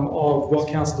outcome of what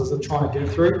councillors are trying to get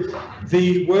through.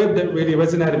 The word that really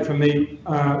resonated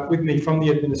with me from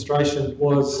the administration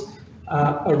was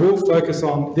a real focus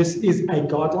on this is a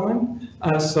guideline.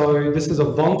 So this is a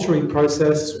voluntary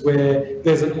process where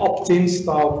there's an opt-in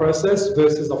style process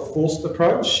versus a forced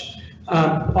approach.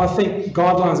 I think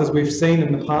guidelines, as we've seen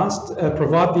in the past,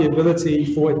 provide the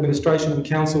ability for administration and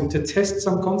council to test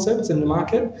some concepts in the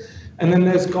market, and then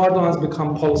those guidelines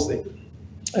become policy.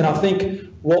 And I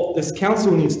think what this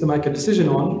council needs to make a decision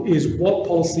on is what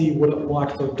policy would it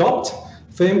like to adopt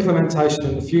for implementation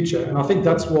in the future. And I think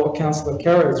that's what Councillor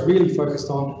Carr is really focused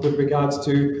on with regards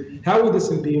to how will this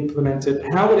be implemented,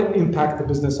 how would it impact the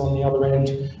business on the other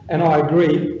end. And I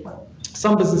agree,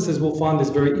 some businesses will find this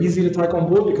very easy to take on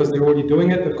board because they're already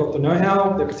doing it, they've got the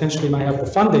know-how, they potentially may have the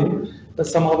funding, but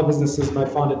some other businesses may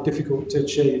find it difficult to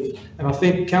achieve. And I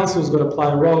think council's got to play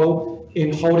a role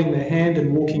in holding their hand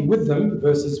and walking with them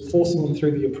versus forcing them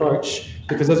through the approach,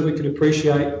 because as we could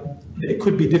appreciate, it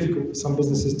could be difficult for some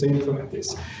businesses to implement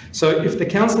this. So if the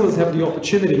councillors have the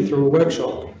opportunity through a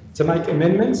workshop to make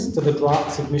amendments to the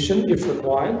draft submission if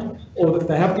required, or if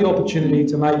they have the opportunity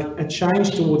to make a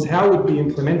change towards how it would be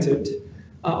implemented,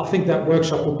 I think that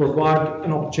workshop will provide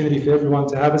an opportunity for everyone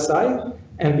to have a say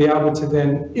and be able to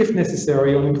then, if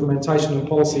necessary, on implementation and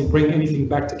policy, bring anything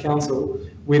back to council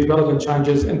with relevant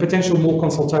changes, and potential more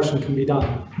consultation can be done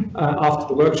after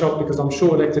the workshop, because I'm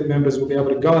sure elected members will be able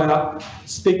to go out,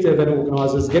 speak to event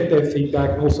organisers, get their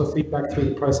feedback, and also feedback through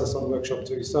the process on the workshop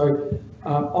too. So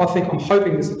I'm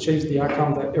hoping this achieves the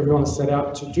outcome that everyone has set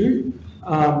out to do,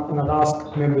 and I'd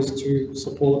ask members to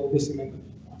support this amendment.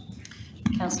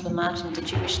 Councillor Martin, did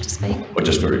you wish to speak? Well,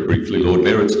 just very briefly, Lord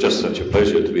Mayor, it's just such a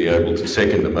pleasure to be able to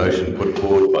second the motion put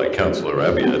forward by Councillor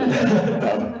Abiad.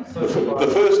 The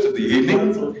first of the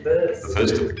evening, the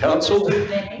first of the council,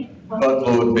 but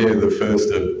Lord Mayor, the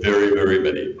first of very, very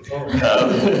many.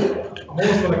 I'm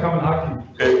always going to come and hug you.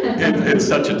 It's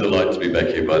such a delight to be back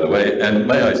here, by the way, and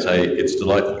may I say it's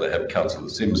delightful to have Councillor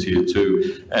Simms here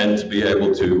too, and to be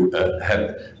able to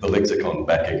have the lexicon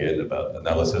back again about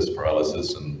analysis,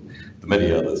 paralysis, and the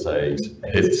many other sayings.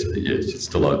 It's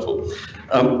delightful.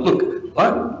 Look,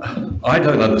 I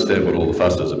don't understand what all the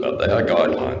fuss is about. They are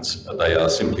guidelines. They are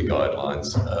simply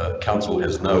guidelines. Council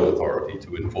has no authority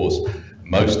to enforce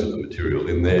most of the material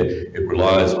in there. It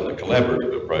relies on a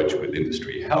collaborative approach with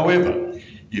industry. However,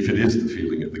 if it is the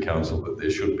feeling of the council that there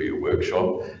should be a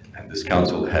workshop, and this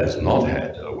council has not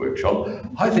had a workshop,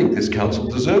 I think this council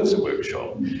deserves a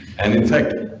workshop. And in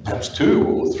fact, perhaps 2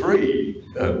 or 3,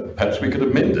 perhaps we could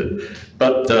amend it.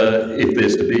 But if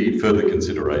there's to be further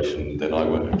consideration, then I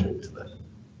won't object to that.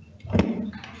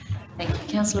 Thank you.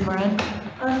 Councillor Moran.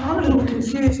 I'm a little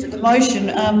confused at the motion.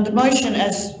 The motion,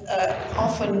 as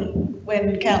often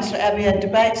when Councillor Abiad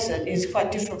debates it, is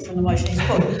quite different from the motion he's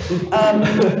put.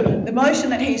 The motion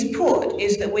that he's put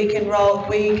is that we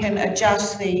can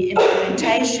adjust the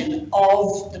implementation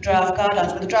of the draft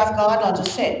guidelines, but the draft guidelines are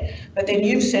set. But then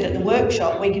you've said at the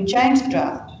workshop we can change the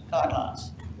draft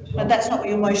guidelines. But that's not what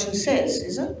your motion says,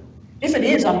 is it? If it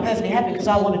is, I'm perfectly happy because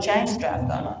I want to change the draft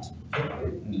guidelines.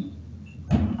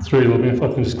 Through Lord Mayor, if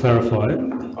I can just clarify,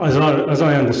 as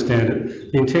I understand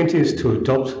it, the intent is to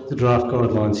adopt the draft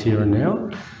guidelines here and now,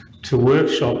 to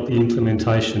workshop the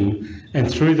implementation,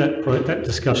 and through that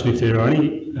discussion, if there are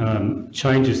any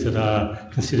changes that are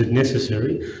considered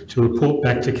necessary, to report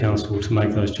back to council to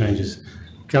make those changes.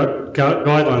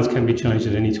 Guidelines can be changed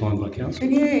at any time by council.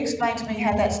 Can you explain to me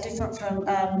how that's different from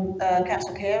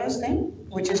Councillor Carer's then,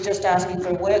 which is just asking for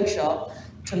a workshop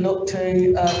to look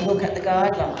at the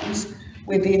guidelines,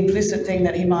 with the implicit thing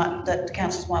that the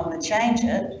councillors might want to change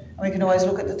it, and we can always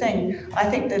look at the thing. I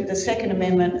think that the second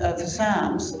amendment of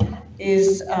Hassan's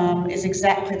is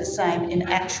exactly the same in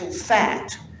actual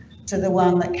fact to the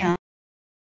one that council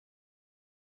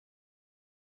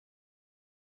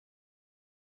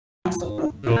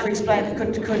could explain.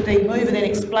 Could the mover then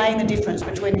explain the difference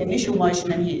between the initial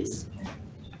motion and his?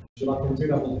 Would you like me to do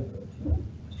that?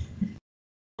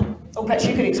 Or perhaps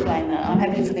you could explain that. I'm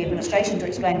happy for the administration to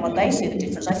explain what they see the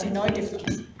difference. I see no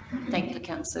difference. Thank you,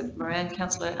 Councillor Moran.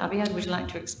 Councillor Abiad, would you like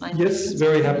to explain? Yes,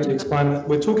 very happy to explain that.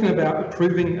 We're talking about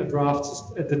approving a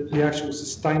draft, the actual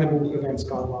sustainable events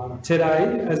guideline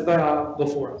today as they are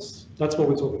before us. That's what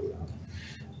we're talking about.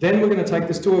 Then we're going to take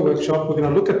this to a workshop. We're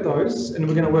going to look at those and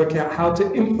we're going to work out how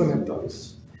to implement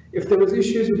those. If there was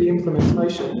issues with the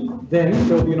implementation, then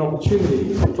there'll be an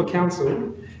opportunity for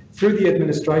council through the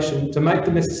administration to make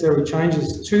the necessary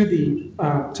changes to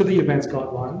the events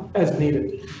guideline as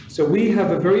needed. So we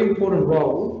have a very important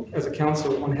role as a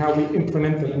council on how we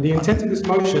implement them. And the intent of this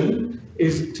motion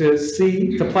is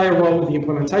to play a role in the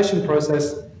implementation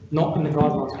process, not in the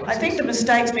guidelines process. I think the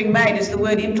mistake's being made is the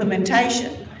word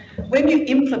implementation. When you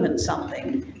implement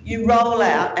something, you roll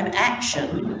out an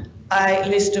action, a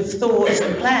list of thoughts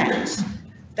and plans.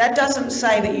 That doesn't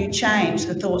say that you change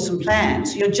the thoughts and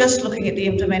plans. You're just looking at the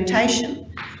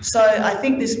implementation. So I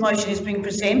think this motion is being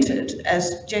presented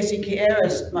as Jessie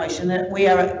Chiera's motion, that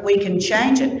we can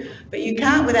change it, but you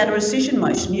can't without a rescission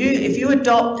motion. If you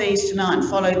adopt these tonight and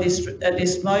follow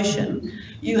this motion,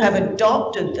 you have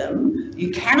adopted them.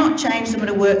 You cannot change them at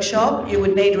a workshop. You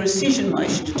would need a rescission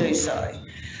motion to do so.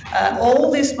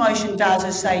 All this motion does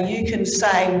is say you can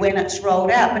say when it's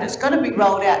rolled out, but it's going to be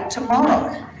rolled out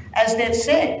tomorrow. As they've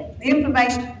said, the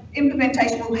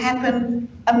implementation will happen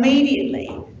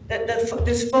immediately,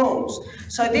 this falls.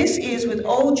 So this is, with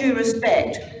all due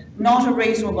respect, not a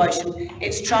reasonable motion.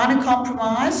 It's trying to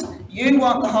compromise. You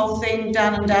want the whole thing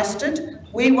done and dusted.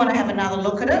 We want to have another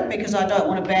look at it because I don't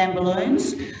want to ban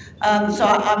balloons. So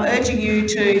I'm urging you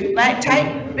to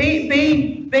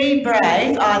be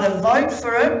brave, either vote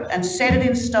for it and set it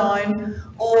in stone,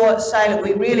 or say that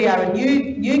we really are a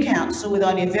new council with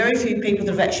only a very few people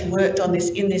that have actually worked on this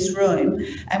in this room,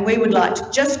 and we would like to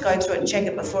just go through it and check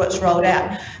it before it's rolled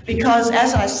out. Because,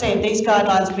 as I said, these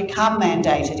guidelines become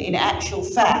mandated. In actual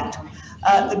fact,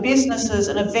 the businesses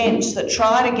and events that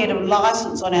try to get a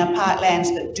licence on our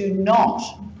parklands that do not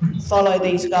follow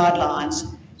these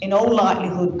guidelines, in all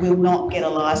likelihood, will not get a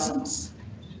licence.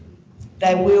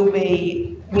 They will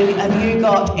be, have you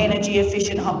got energy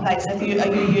efficient hot plates? Are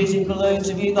you using balloons?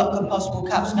 Have you got compostable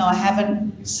cups? No, I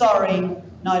haven't. Sorry,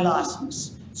 no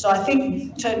licence. So I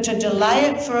think to delay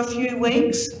it for a few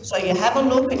weeks, so you have a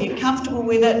look and you're comfortable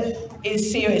with it,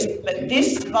 is serious. But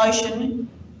this motion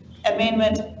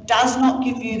amendment does not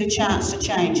give you the chance to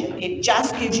change it. It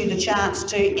just gives you the chance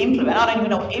to implement. I don't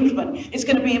even know what implement. It's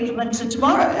going to be implemented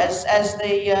tomorrow, as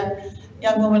the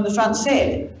young woman in the front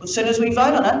said. As soon as we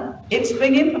vote on it, it's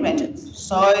being implemented.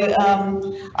 So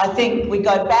I think we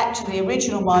go back to the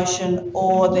original motion,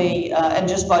 or the and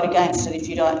just vote against it if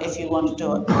you want to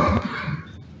do it.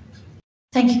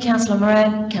 Thank you, Councillor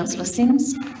Moran. Councillor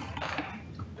Simms.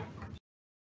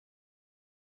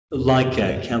 Like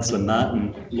Councillor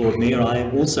Martin, Lord Mayor, I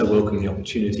also welcome the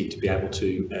opportunity to be able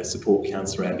to support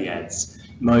Councillor Abiad's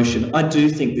motion. I do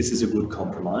think this is a good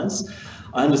compromise.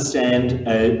 I understand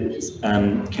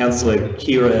Councillor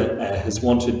Kira has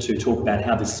wanted to talk about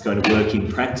how this is going to work in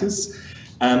practice.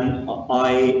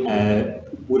 I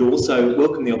would also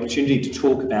welcome the opportunity to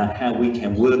talk about how we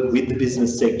can work with the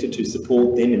business sector to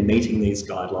support them in meeting these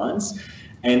guidelines.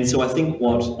 And so I think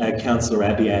what Councillor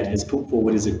Abiad has put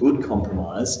forward is a good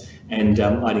compromise, and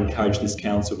I'd encourage this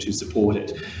council to support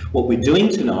it. What we're doing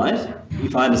tonight,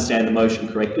 if I understand the motion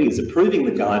correctly, is approving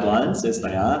the guidelines as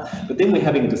they are, but then we're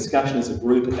having a discussion as a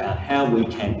group about how we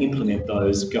can implement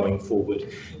those going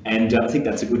forward. And I think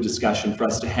that's a good discussion for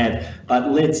us to have.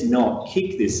 But let's not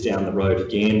kick this down the road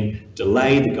again,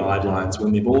 delay the guidelines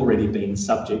when they've already been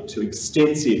subject to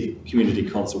extensive community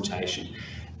consultation.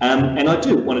 And I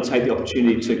do want to take the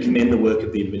opportunity to commend the work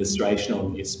of the administration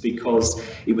on this, because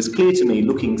it was clear to me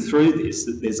looking through this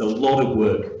that there's a lot of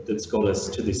work that's got us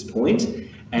to this point,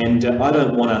 and I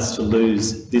don't want us to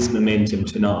lose this momentum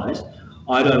tonight.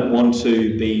 I don't want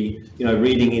to be,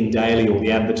 reading in Daily or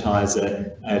the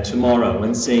Advertiser tomorrow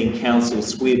and seeing council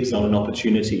squibs on an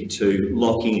opportunity to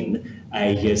lock in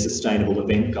a sustainable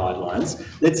event guidelines.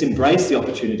 Let's embrace the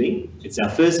opportunity. It's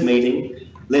our first meeting.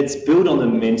 Let's build on the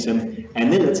momentum,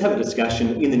 and then let's have a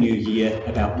discussion in the new year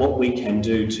about what we can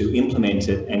do to implement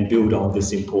it and build on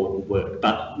this important work.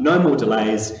 But no more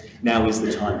delays. Now is the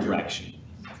time for action.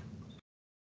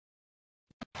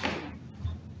 Are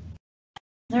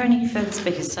there any further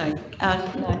speakers? Sorry.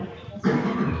 No.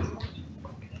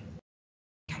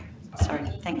 Sorry.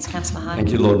 Thanks, Councillor Harding.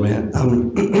 Thank you, Lord Mayor.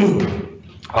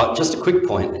 Just a quick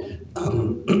point.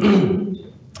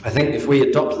 I think if we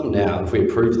adopt them now, if we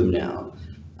approve them now,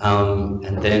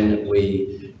 and then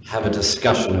we have a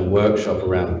discussion, a workshop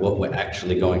around what we're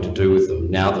actually going to do with them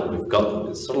now that we've got them.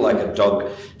 It's sort of like a dog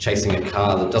chasing a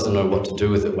car that doesn't know what to do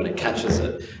with it when it catches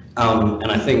it.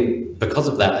 And I think because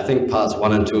of that, I think parts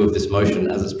 1 and 2 of this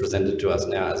motion, as it's presented to us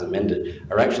now as amended,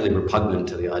 are actually repugnant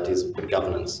to the ideas of good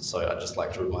governance. So I'd just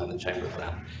like to remind the Chamber of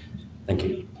that. Thank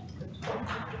you.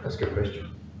 That's a good question.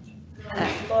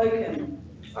 Spoken.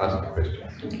 Ask a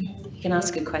question. You can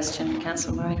ask a question,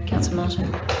 Councillor Moran. Councillor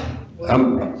Martin.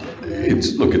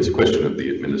 It's a question of the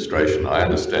administration. I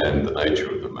understand the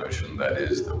nature of the motion, that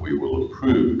is that we will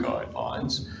approve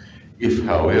guidelines. If,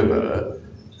 however,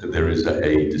 there is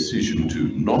a decision to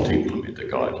not implement a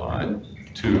guideline,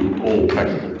 to all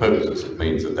practical purposes, it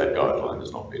means that that guideline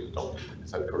has not been adopted.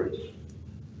 Is that correct?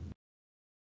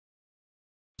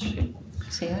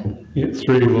 Yeah,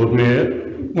 through you, Lord Mayor.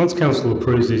 Once Council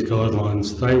approves these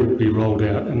guidelines, they will be rolled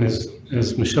out, and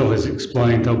as Michelle has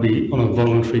explained, they'll be on a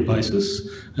voluntary basis,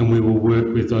 and we will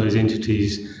work with those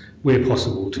entities where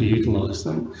possible to utilise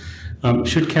them.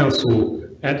 Should Council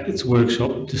at its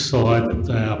workshop decide that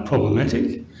they are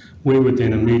problematic, we would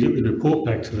then immediately report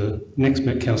back to the next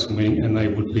Met Council meeting, and they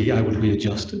would be able to be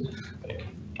adjusted.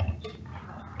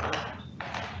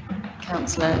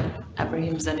 Councillor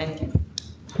Abraham Zadeh.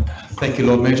 Thank you,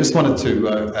 Lord Mayor. Just wanted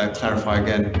to clarify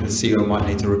again, the CEO might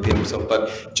need to repeat himself,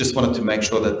 but just wanted to make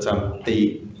sure that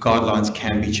the guidelines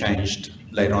can be changed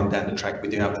later on down the track. We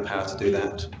do have the power to do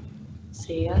that.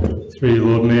 CEO? Through you,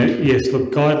 Lord Mayor. Yes,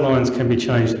 look, guidelines can be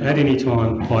changed at any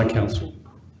time by council.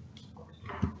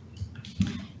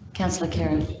 Councillor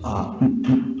Kerr.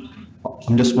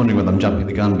 I'm just wondering whether I'm jumping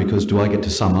the gun, because do I get to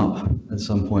sum up at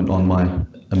some point on my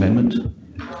amendment?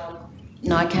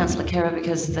 No, Councillor Kerr,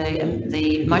 because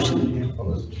the motion...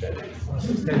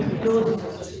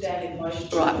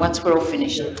 Right, once we're all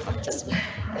finished. Just...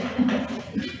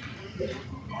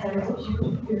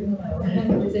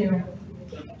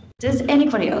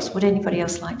 Would anybody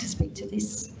else like to speak to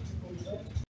this?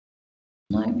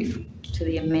 No, to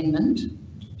the amendment?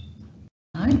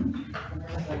 No?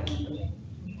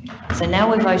 So now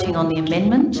we're voting on the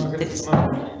amendment.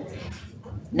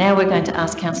 Now we're going to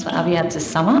ask Councillor Abiad to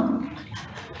sum up.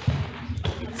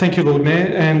 Thank you, Lord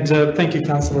Mayor, and thank you,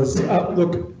 councillors.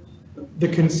 Look, the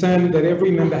concern that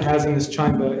every member has in this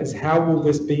chamber is how will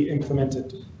this be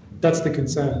implemented? That's the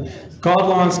concern.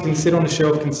 Guidelines can sit on a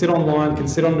shelf, can sit online, can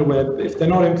sit on the web. If they're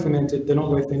not implemented, they're not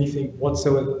worth anything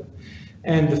whatsoever.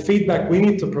 And the feedback we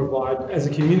need to provide as a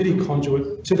community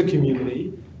conduit to the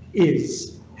community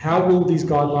is how will these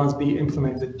guidelines be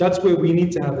implemented? That's where we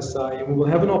need to have a say, and we will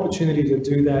have an opportunity to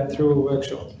do that through a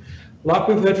workshop. Like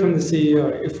we've heard from the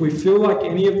CEO, if we feel like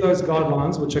any of those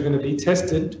guidelines, which are going to be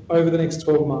tested over the next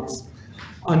 12 months,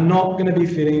 are not going to be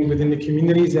fitting within the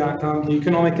community's outcome, the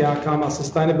economic outcome, our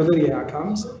sustainability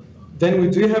outcomes, then we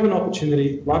do have an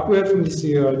opportunity, like we heard from the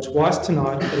CEO twice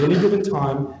tonight, at any given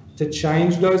time, to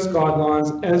change those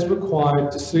guidelines as required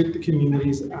to suit the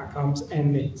community's outcomes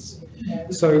and needs.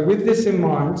 So with this in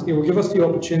mind, it will give us the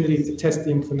opportunity to test the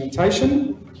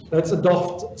implementation. Let's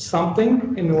adopt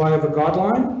something in the way of a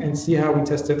guideline and see how we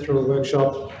test it through a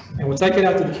workshop. And we'll take it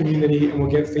out to the community and we'll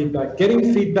get feedback.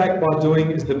 Getting feedback by doing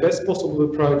is the best possible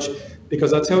approach,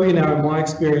 because I tell you now, in my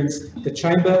experience, the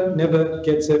chamber never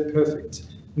gets it perfect,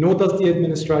 nor does the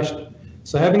administration.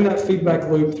 So having that feedback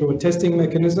loop through a testing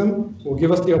mechanism will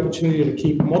give us the opportunity to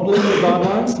keep modelling the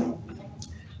guidelines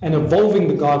and evolving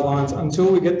the guidelines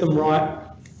until we get them right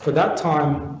for that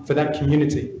time, for that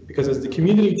community. Because as the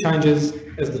community changes,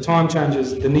 as the time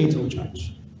changes, the needs will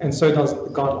change. And so does the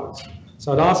guidelines.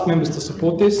 So I'd ask members to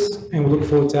support this, and we look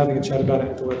forward to having a chat about it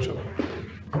at the workshop.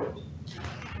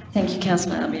 Thank you,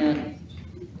 Councillor Abiad.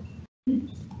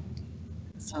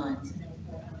 So,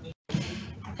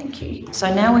 thank you.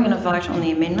 So now we're going to vote on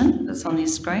the amendment that's on your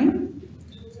screen.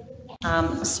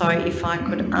 So if I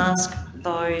could ask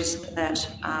those that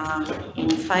are in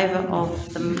favour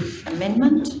of the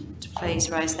amendment to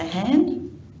please raise their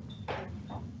hand.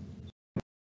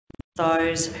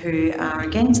 Those who are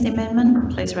against the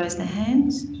amendment, please raise their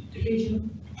hands.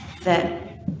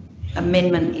 That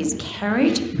amendment is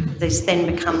carried. This then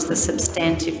becomes the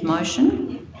substantive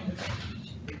motion.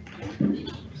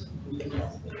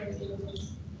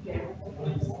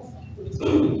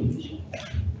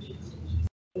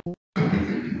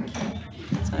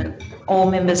 So all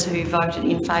members who voted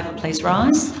in favour, please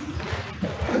rise.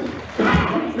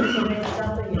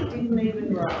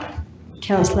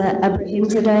 Councillor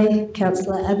Abrahimzadeh,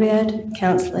 Councillor Abiad,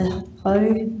 Councillor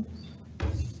Ho,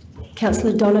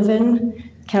 Councillor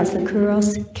Donovan, Councillor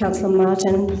Kouros, Councillor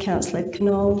Martin, Councillor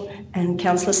Knoll and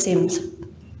Councillor Simms.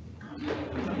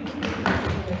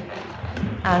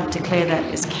 I declare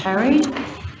that is carried.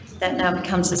 That now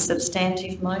becomes a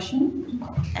substantive motion,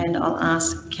 and I'll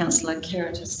ask Councillor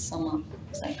Kerr to sum up.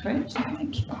 Is that correct?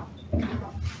 Thank you.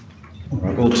 All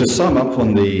right, well, to sum up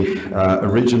on the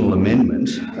original amendment,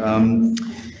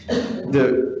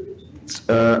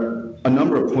 a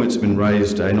number of points have been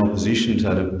raised in opposition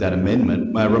to that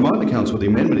amendment. May I remind the council the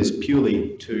amendment is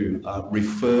purely to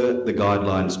refer the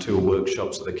guidelines to a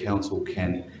workshop so the council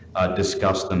can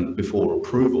discuss them before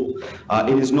approval.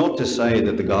 It is not to say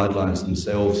that the guidelines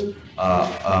themselves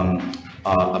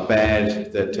are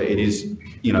bad, that it is,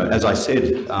 you know, as I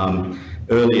said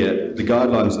earlier, the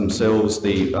guidelines themselves,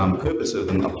 the purpose of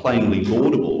them are plainly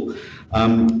laudable.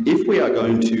 If we are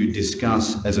going to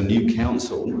discuss as a new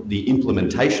council the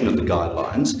implementation of the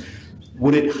guidelines,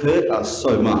 would it hurt us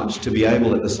so much to be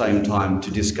able at the same time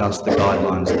to discuss the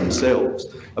guidelines themselves,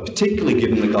 particularly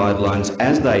given the guidelines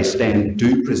as they stand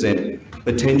do present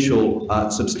potential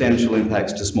substantial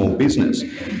impacts to small business?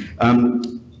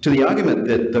 To the argument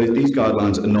that these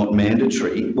guidelines are not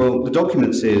mandatory, well, the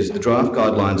document says the draft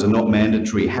guidelines are not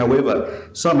mandatory.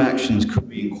 However, some actions could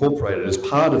be incorporated as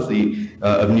part of the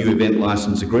new event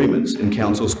licence agreements and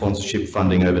council sponsorship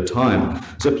funding over time.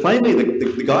 So plainly,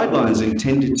 the guidelines are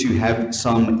intended to have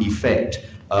some effect,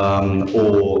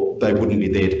 or they wouldn't be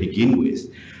there to begin with.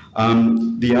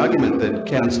 The argument that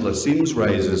Councillor Sims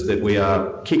raises that we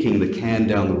are kicking the can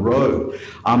down the road,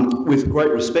 with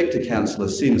great respect to Councillor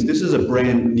Sims, this is a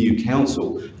brand new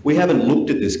council. We haven't looked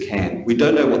at this can. We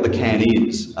don't know what the can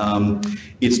is.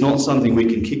 It's not something we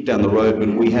can kick down the road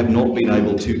when we have not been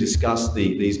able to discuss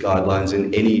these guidelines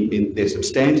in their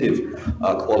substantive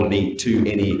quality to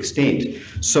any extent.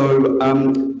 So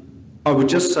I would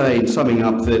just say, in summing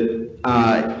up,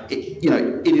 that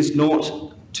it is not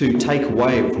to take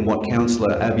away from what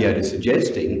Councillor Abiad is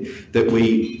suggesting that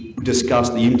we discuss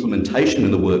the implementation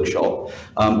in the workshop,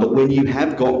 but when you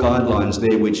have got guidelines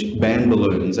there which ban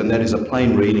balloons, and that is a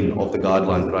plain reading of the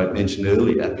guideline that I mentioned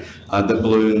earlier, that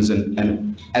balloons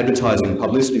and advertising and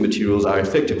publicity materials are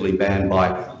effectively banned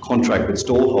by contract with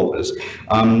stallholders,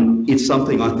 it's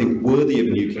something I think worthy of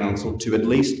a new council to at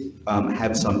least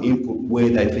have some input where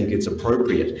they think it's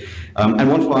appropriate. And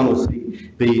one final thing,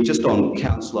 just on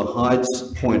Councillor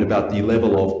Hyde's point about the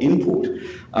level of input,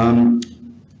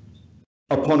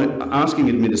 upon asking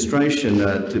administration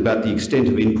about the extent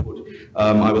of input,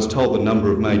 I was told a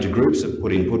number of major groups have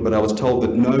put input, but I was told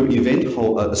that no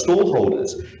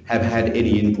stallholders have had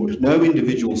any input. No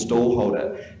individual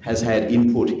stallholder has had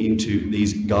input into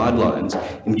these guidelines,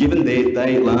 and given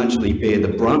they largely bear the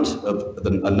brunt of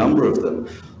a number of them,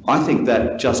 I think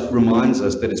that just reminds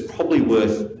us that it's probably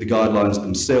worth the guidelines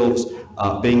themselves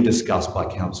being discussed by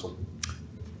Council.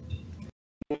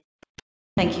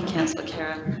 Thank you, Councillor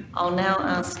Kerr. I'll now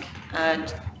ask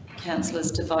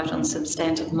councillors to vote on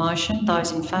substantive motion.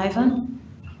 Those in favour?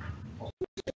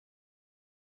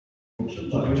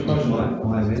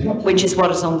 Which is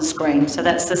what is on the screen. So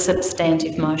that's the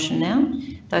substantive motion now.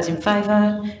 Those in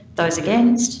favour? Those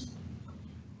against?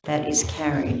 That is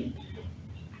carried.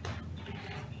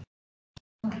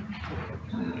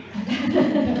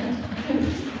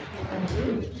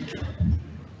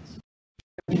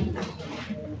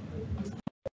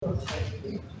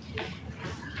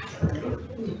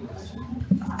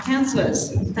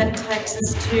 Councillors, that takes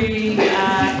us to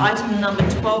item number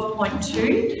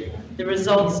 12.2, the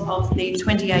results of the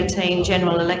 2018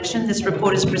 general election. This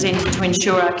report is presented to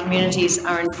ensure our communities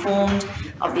are informed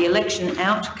of the election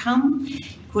outcome.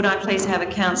 Could I please have a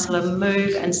councillor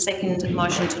move and second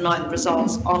motion to note the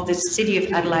results of the City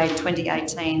of Adelaide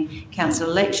 2018 council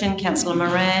election? Councillor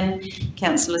Moran,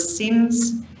 Councillor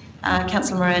Sims.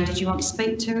 Councillor Moran, did you want to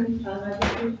speak to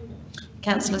it?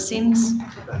 Councillor Sims?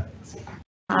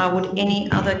 Would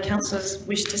any other councillors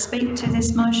wish to speak to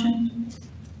this motion?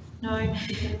 No.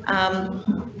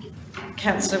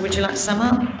 Councillor, would you like to sum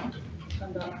up?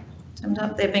 Summed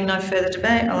up. There being no further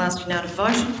debate, I'll ask you now to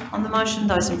vote on the motion.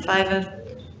 Those in favour?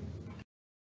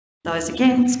 Those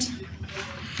against?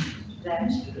 That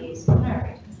is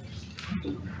carried.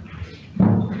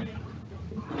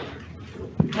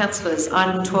 Councillors,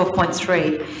 item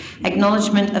 12.3,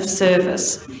 acknowledgement of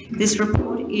service. This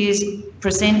report is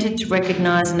presented to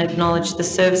recognise and acknowledge the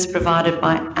service provided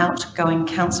by outgoing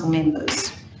council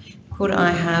members. Could I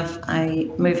have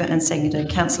a mover and seconder?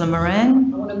 Councillor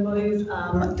Moran. I want to move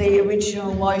the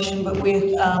original motion, but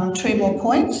with 2 more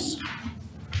points.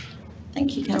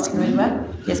 Thank you, Councillor Moran.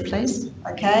 Yes, please.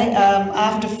 Okay,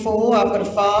 after 4, I've got a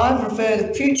 5. Refer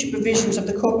the future provisions of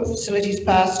the corporate facilities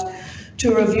passed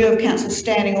to a review of council's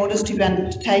standing orders to be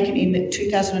undertaken in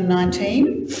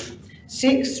 2019.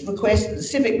 6, request that the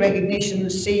Civic Recognition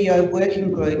CEO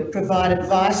Working Group provide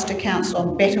advice to council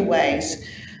on better ways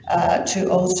to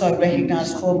also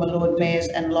recognise former Lord Mayors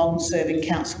and long-serving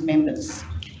council members.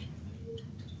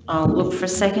 I'll look for a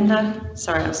seconder.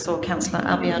 Sorry, I saw Councillor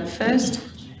Abiad first.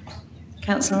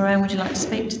 Councillor Moran, would you like to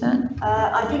speak to that?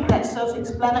 I think that's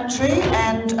self-explanatory,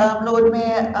 and Lord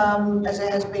Mayor, as there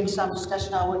has been some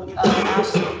discussion, I would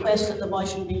request that the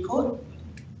motion be put.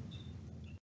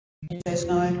 If there's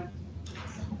no.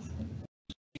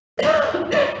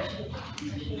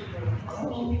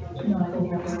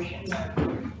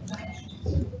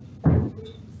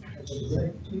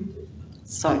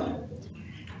 So,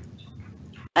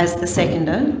 as the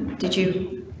seconder, did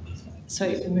you? So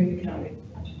you can move your card.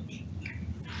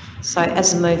 So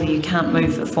as a mover, you can't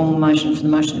move a formal motion for the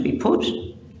motion to be put?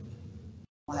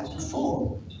 I have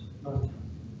before.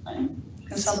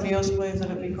 Can somebody else move that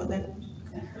it be put then?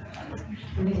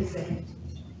 We need a second.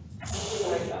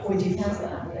 Would you cancel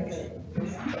that? Okay.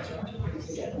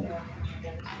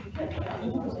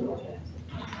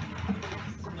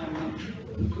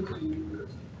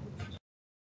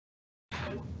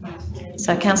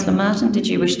 So Councillor Martin, did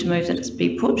you wish to move that it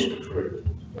be put?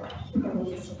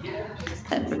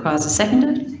 That requires a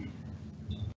seconder.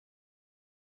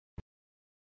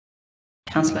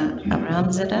 Councillor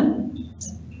Abraham Zeda.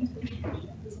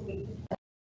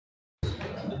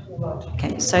 vote.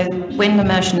 Okay, so when the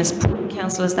motion is put,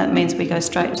 councillors, that means we go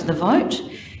straight to the vote.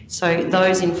 So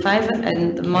those in favour,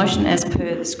 and the motion as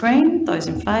per the screen, those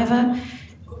in favour,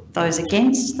 those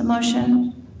against the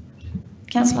motion.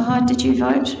 Councillor Hyde, did you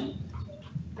vote?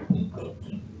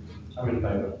 I'm in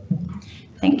favour.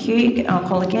 Thank you. I'll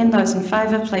call again. Those in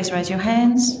favour, please raise your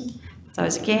hands.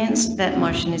 Those against, that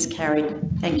motion is carried.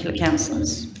 Thank you,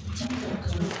 councillors.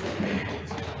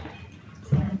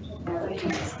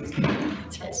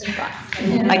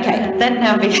 Okay, that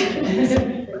now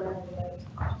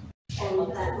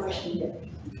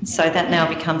so that now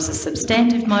becomes a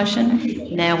substantive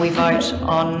motion. Now we vote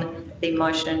on the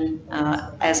motion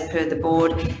as per the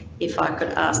board. If I could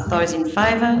ask those in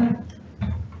favour.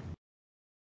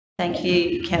 Thank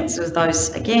you, councillors. Those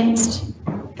against,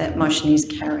 that motion is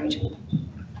carried.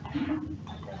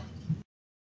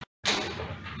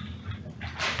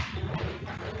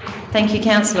 Thank you,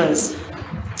 councillors.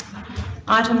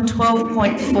 Item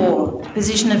 12.4,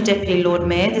 position of Deputy Lord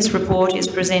Mayor. This report is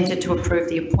presented to approve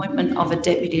the appointment of a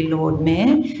Deputy Lord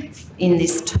Mayor in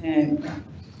this term.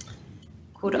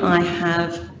 Could I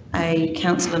have a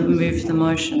councillor move the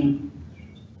motion?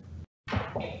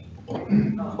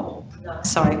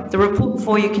 Sorry, the report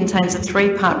before you contains a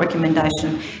three-part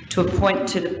recommendation to appoint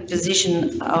to the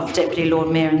position of Deputy Lord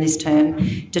Mayor in this term,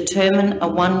 determine a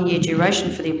one-year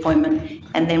duration for the appointment,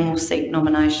 and then we'll seek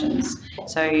nominations.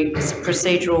 So it's a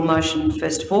procedural motion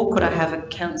first of all. Could I have a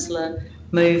councillor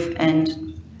move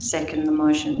and second the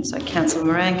motion? So Councillor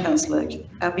Moran, Councillor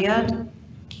Abiad.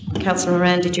 Councillor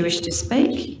Moran, did you wish to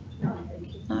speak?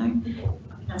 No?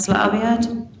 Councillor Abiad?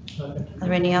 Are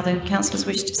there any other councillors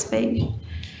wish to speak?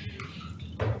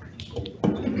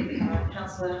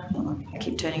 I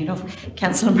keep turning it off.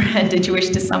 Councillor Moran, did you wish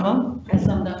to sum up? I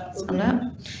summed up. Summed up.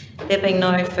 There being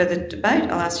no further debate,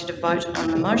 I'll ask you to vote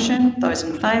on the motion. Those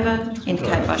in favour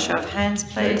indicate by show of hands,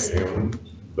 please.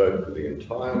 Vote for the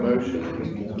entire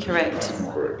motion? Correct.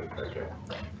 Correct, okay.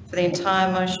 For the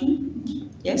entire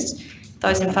motion? Yes.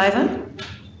 Those in favour?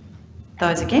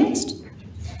 Those against?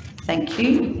 Thank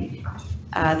you.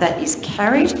 That is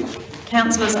carried.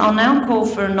 Councillors, I'll now call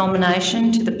for a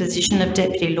nomination to the position of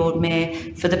Deputy Lord Mayor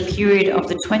for the period of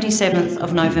the 27th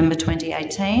of November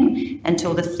 2018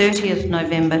 until the 30th of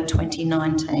November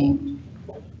 2019.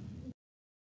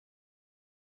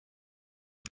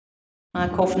 I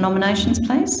call for nominations,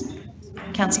 please.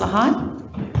 Councillor Hyde.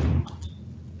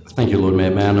 Thank you, Lord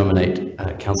Mayor. May I nominate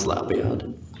Councillor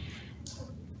Abiad?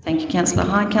 Thank you, Councillor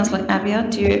Hyde. Councillor Abiad,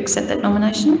 do you accept that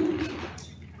nomination?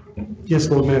 Yes,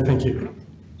 Lord Mayor, thank you.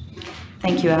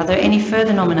 Thank you. Are there any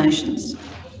further nominations?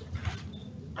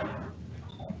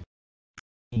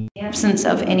 In the absence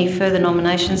of any further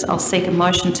nominations, I'll seek a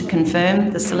motion to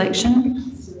confirm the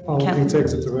selection. I'll need to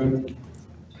exit the room.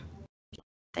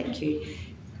 Thank you.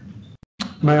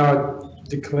 May I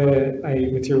declare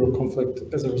a material conflict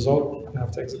as a result and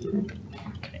have to exit the room?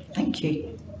 Okay, thank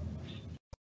you.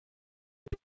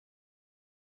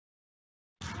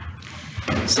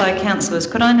 So, councillors,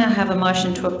 could I now have a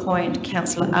motion to appoint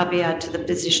Councillor Abiad to the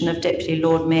position of Deputy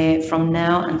Lord Mayor from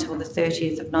now until the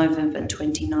 30th of November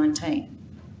 2019?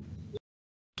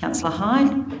 Councillor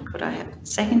Hyde, could I have a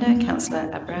seconder? Councillor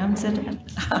Abrahimzadeh.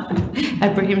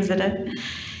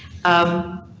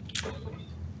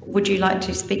 Would you like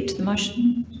to speak to the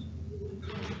motion?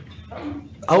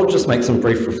 I'll just make some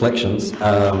brief reflections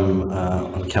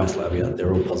on Councillor Abiad.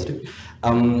 They're all positive.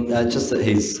 Just that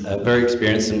he's very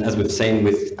experienced, and as we've seen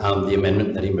with the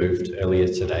amendment that he moved earlier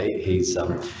today, he's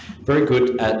very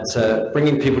good at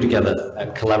bringing people together,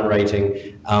 at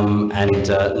collaborating, and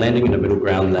landing in a middle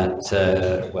ground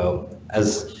that, well,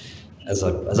 as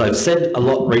I've said a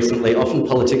lot recently, often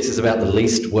politics is about the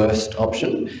least worst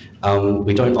option.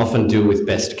 We don't often deal with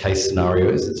best case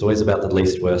scenarios. It's always about the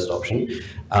least worst option.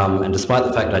 And despite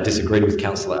the fact I disagreed with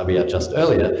Councillor Abiad just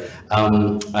earlier,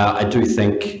 I do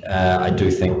think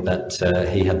that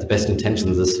he had the best intentions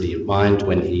of the city in mind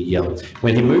when he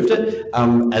moved it,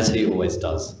 as he always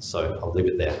does. So I'll leave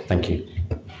it there. Thank you.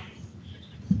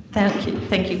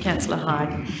 Thank you, Councillor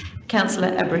Hyde.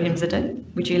 Councillor Abrahimzadeh,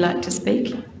 would you like to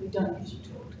speak?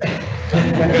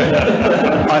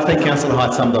 I think Councillor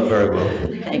Hyde summed up very well.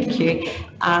 Thank you.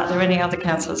 Are there any other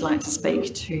councillors like to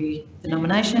speak to the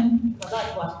nomination? I'd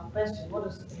like to ask a question. What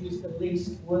does the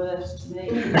least worst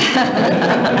mean?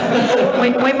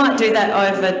 we might do that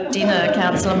over dinner,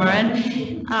 Councillor Moran.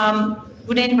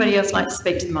 Would anybody else like to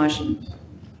speak to the motion?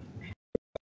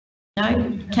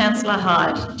 No? Councillor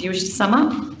Hyde, do you wish to sum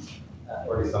up?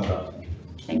 Already summed up.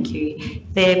 Thank you.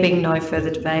 There being no further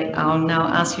debate, I'll now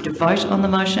ask you to vote on the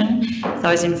motion.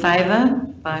 Those in favour,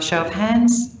 by a show of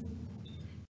hands.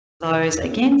 Those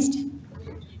against?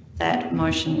 That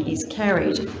motion is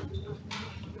carried.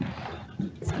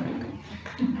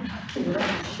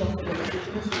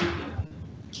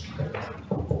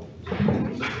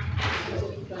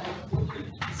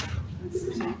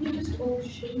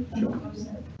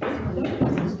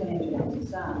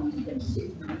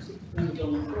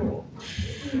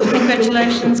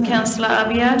 Congratulations, Councillor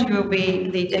Abiad. You will be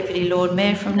the Deputy Lord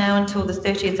Mayor from now until the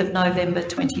 30th of November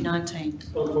 2019.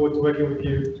 I look forward to working with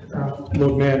you,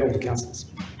 Lord Mayor and all the councillors.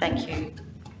 Thank you.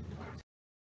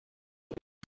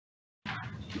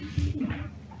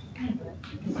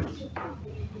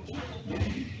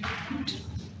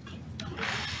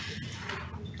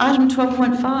 Item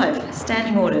 12.5,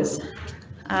 standing orders.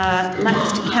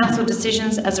 Lapsed council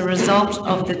decisions as a result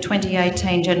of the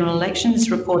 2018 general election. This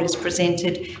report is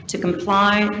presented to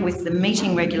comply with the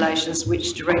meeting regulations,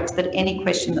 which directs that any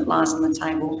question that lies on the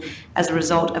table as a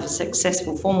result of a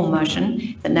successful formal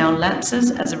motion that now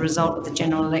lapses as a result of the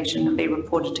general election be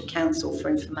reported to council for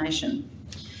information.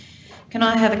 Can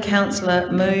I have a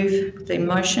councillor move the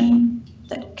motion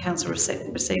that council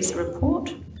receives the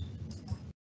report?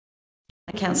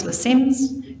 Councillor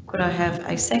Simms. Could I have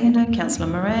a seconder? Councillor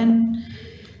Moran.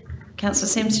 Councillor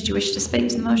Simms, did you wish to speak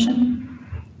to the motion?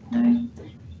 No.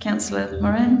 Councillor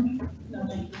Moran?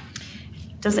 No.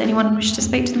 Does anyone wish to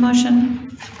speak to the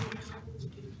motion?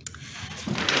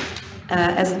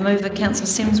 As the mover, Councillor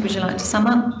Simms, would you like to sum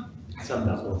up? Summed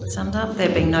up. Summed up. There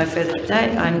being no further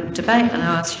debate, and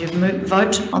I ask you to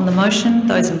vote on the motion.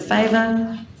 Those in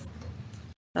favour?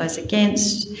 Those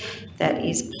against? That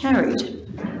is carried.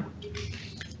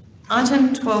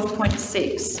 Item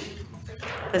 12.6,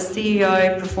 the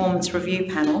CEO Performance Review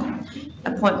Panel,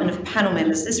 appointment of panel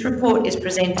members. This report is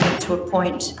presented to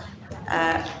appoint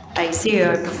a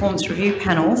CEO Performance Review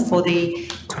Panel for the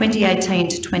 2018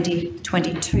 to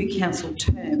 2022 council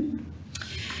term.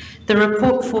 The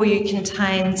report before you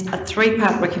contains a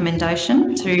three-part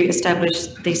recommendation to establish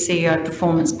the CEO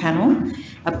Performance Panel,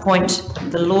 appoint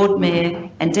the Lord Mayor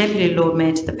and Deputy Lord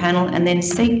Mayor to the panel, and then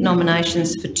seek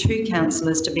nominations for 2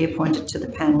 councillors to be appointed to the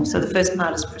panel. So the first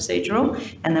part is procedural,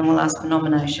 and then we'll ask for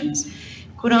nominations.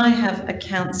 Could I have a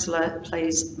councillor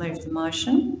please move the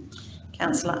motion?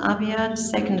 Councillor Abiad,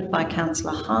 seconded by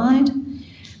Councillor Hyde.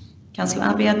 Councillor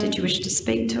Abiad, did you wish to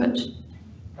speak to it?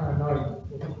 No.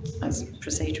 That's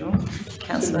procedural.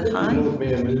 Councillor Hyde. Lord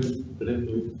Mayor move the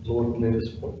Deputy Lord Mayor's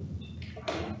appointment.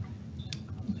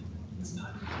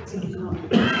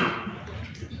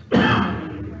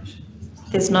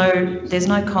 There's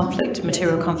no conflict,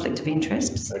 material conflict of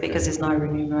interest, okay, because there's no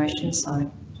remuneration. So.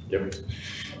 Yep.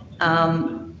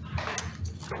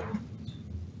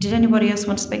 Did anybody else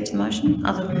want to speak to the motion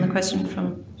other than the question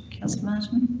from Councillor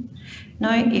Martin?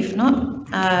 No. If not,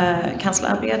 Councillor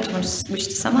Abiad, do you wish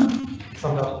to sum up?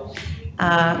 Summed up.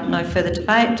 No further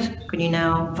debate. Could you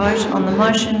now vote on the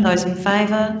motion? Those in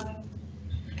favour?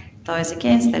 Those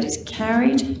against? That is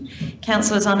carried.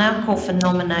 Councillors, I now call for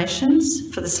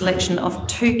nominations for the selection of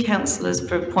 2 councillors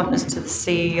for appointments to the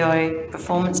CEO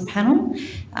Performance Panel.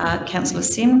 Councillor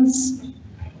Simms.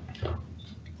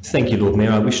 Thank you, Lord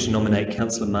Mayor. I wish to nominate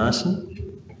Councillor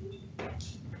Martin.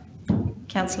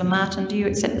 Councillor Martin, do you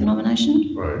accept the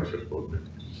nomination? I accept, Lord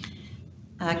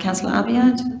Mayor. Councillor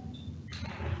Abiad.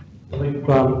 I believe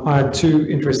I had 2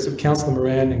 interests of Councillor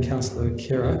Moran and Councillor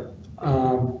Kera.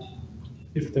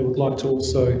 If they would like to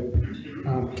also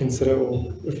consider,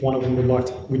 or if one of them would like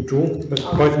to withdraw, but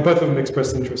both of them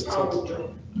expressed interest.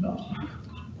 So.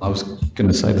 I was going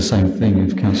to say the same thing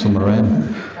if Councillor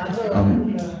Moran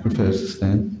prefers to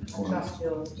stand.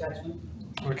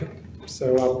 Okay,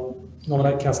 so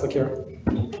nominate Councillor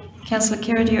Kera. Councillor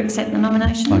Kera, do you accept the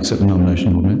nomination? I accept the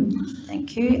nomination, Lord Mayor.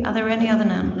 Thank you. Are there any other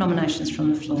nominations from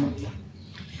the floor?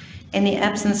 In the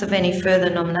absence of any further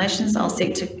nominations, I'll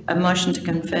seek a motion to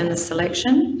confirm the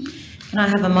selection. Can I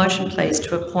have a motion, please,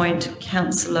 to appoint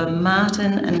Councillor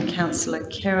Martin and Councillor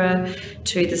Kera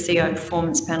to the CEO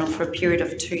Performance Panel for a period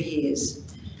of 2 years?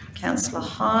 Councillor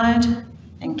Hyde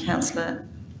and Councillor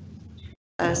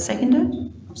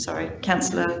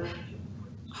Councillor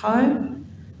Ho.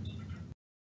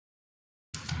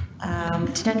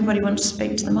 Did anybody want to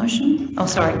speak to the motion? Oh,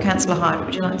 sorry, Councillor Hyde,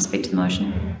 would you like to speak to the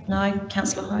motion? No,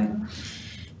 Councillor Ho.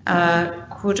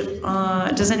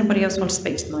 Does anybody else want to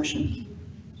speak to the motion?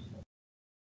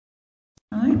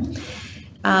 No.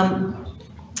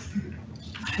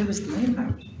 Who was the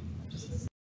mover?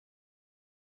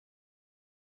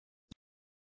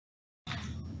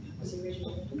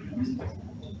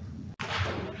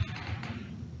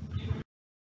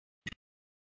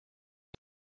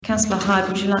 Councillor Hyde,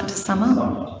 would you like to sum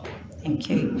up? Thank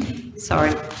you.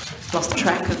 Sorry, lost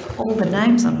track of all the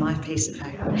names on my piece of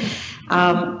paper.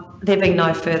 There being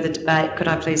no further debate, could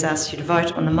I please ask you to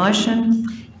vote on the motion?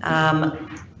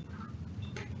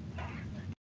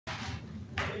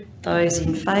 Those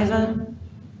in favour?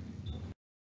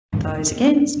 Those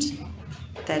against?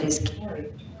 That is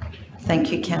carried.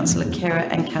 Thank you, Councillor Kerr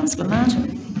and Councillor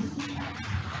Martin.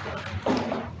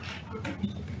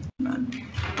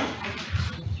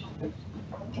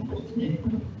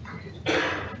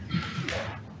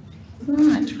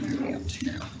 Right, where are we up to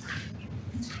now?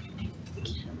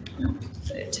 Number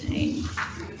 13.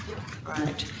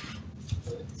 Right.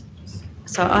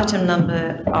 So item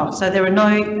number, so there are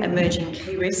no emerging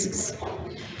key risks.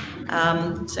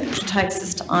 So which takes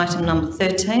us to item number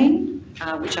 13,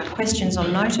 which are questions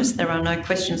on notice. There are no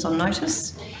questions on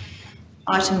notice.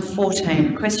 Item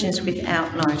 14, questions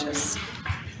without notice.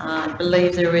 I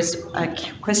believe there is a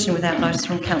question without notice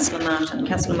from Councillor Martin.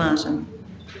 Councillor Martin.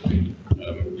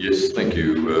 Yes, thank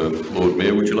you, Lord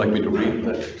Mayor. Would you like me to read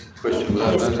that question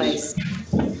without notice? Yes,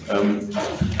 please.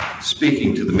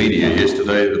 Speaking to the media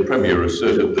yesterday, the Premier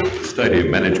asserted that the Stadium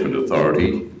Management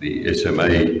Authority, the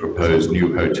SMA proposed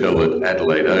new hotel at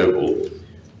Adelaide Oval,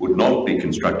 would not be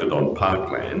constructed on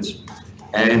parklands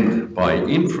and, by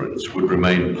inference, would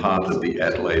remain part of the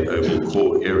Adelaide Oval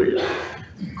core area.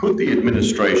 Could the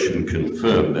administration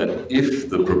confirm that if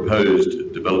the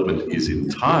proposed development is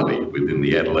entirely within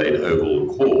the Adelaide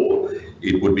Oval core,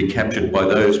 it would be captured by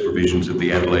those provisions of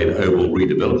the Adelaide Oval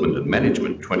Redevelopment and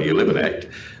Management 2011 Act,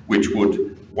 which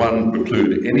would, 1,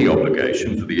 preclude any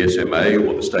obligation for the SMA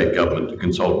or the state government to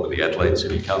consult with the Adelaide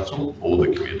City Council or the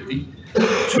community,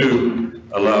 2,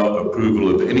 allow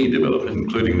approval of any development,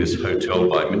 including this hotel,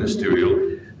 by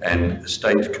ministerial and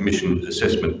state commission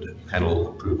assessment panel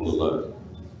approval alone?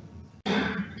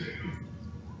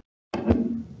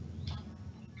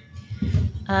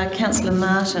 Councillor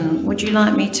Martin, would you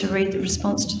like me to read the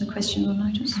response to the question on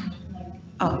notice?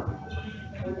 Oh.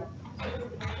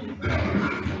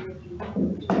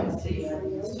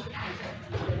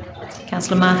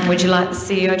 Councillor Martin, would you like the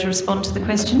CEO to respond to the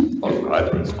question? Oh,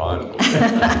 either is fine.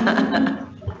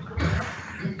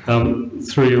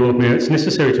 Through you, Lord Mayor, it's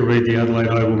necessary to read the Adelaide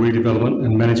Oval Redevelopment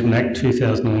and Management Act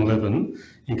 2011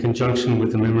 in conjunction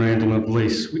with the Memorandum of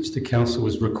Lease, which the Council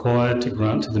was required to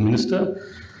grant to the Minister.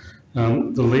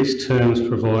 The lease terms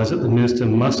provides that the Minister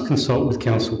must consult with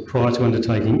Council prior to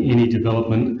undertaking any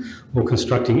development or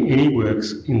constructing any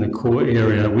works in the core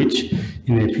area which,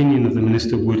 in the opinion of the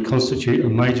Minister, would constitute a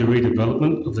major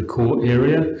redevelopment of the core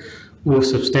area or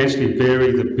substantially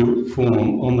vary the built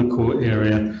form on the core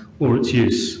area or its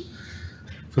use.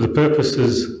 For the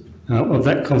purposes of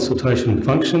that consultation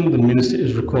function, the Minister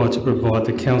is required to provide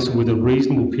the Council with a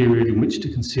reasonable period in which to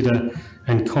consider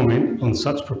and comment on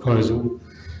such proposal.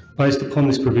 Based upon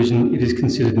this provision, it is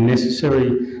considered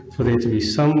necessary for there to be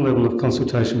some level of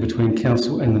consultation between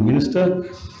Council and the Minister,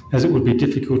 as it would be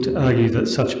difficult to argue that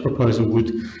such a proposal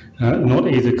would not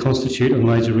either constitute a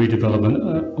major redevelopment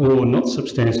or not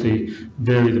substantially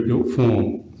vary the built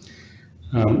form.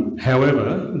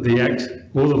 However, the Act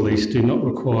or the lease do not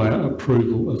require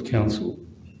approval of Council.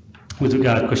 With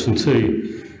regard to question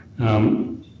 2,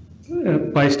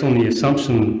 based on the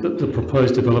assumption that the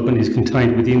proposed development is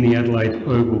contained within the Adelaide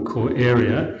Oval core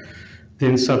area,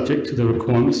 then subject to the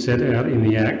requirements set out in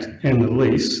the Act and the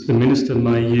lease, the Minister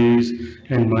may use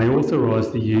and may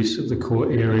authorise the use of the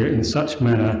core area in such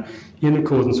manner in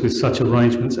accordance with such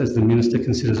arrangements as the Minister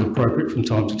considers appropriate from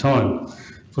time to time.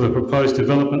 For the proposed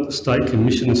development, the State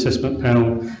Commission Assessment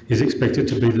Panel is expected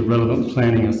to be the relevant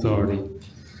planning authority.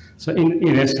 So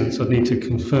in essence, I need to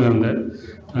confirm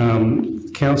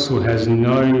that Council has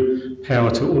no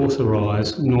power to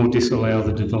authorise nor disallow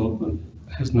the development,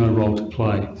 has no role to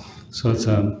play. So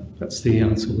that's the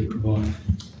answer we provide.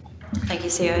 Thank you,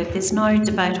 CEO. There's no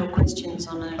debate or questions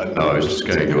on it. No, I was just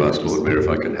going to ask Lord Mayor if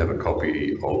I could have a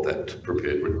copy of that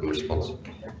prepared written response.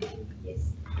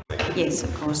 Yes,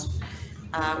 of course.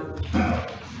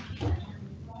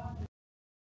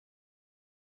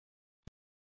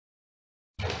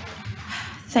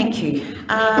 Thank you.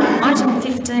 Item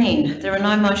 15, there are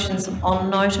no motions on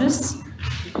notice.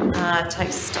 Takes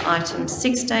us to item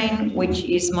 16, which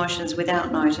is motions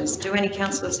without notice. Do any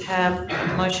councillors have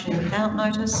a motion without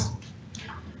notice?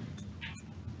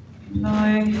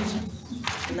 No.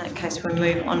 In that case, we'll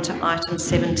move on to item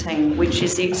 17, which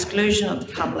is the exclusion of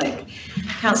the public.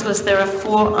 Councillors, there are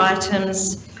 4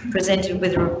 items presented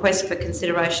with a request for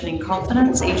consideration in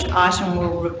confidence. Each item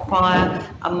will require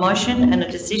a motion and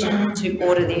a decision to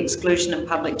order the exclusion of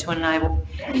public to enable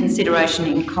consideration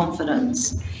in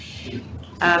confidence.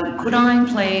 Could I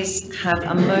please have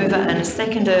a mover and a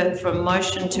seconder for a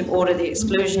motion to order the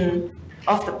exclusion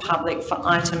of the public for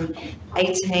item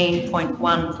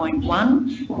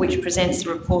 18.1.1, which presents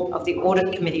the report of the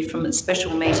Audit Committee from its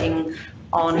special meeting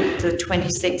on the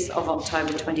 26th of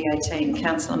October 2018.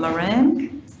 Councillor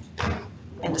Moran,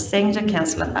 and a seconder,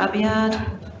 Councillor Abiad.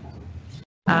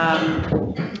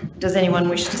 Does anyone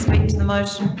wish to speak to the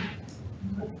motion?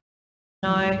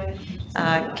 No.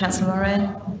 Councillor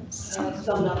Moran? Summed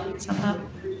up.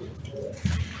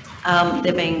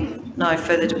 There being no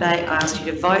further debate, I ask you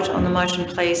to vote on the motion.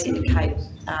 Please indicate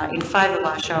in favour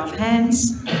by a show of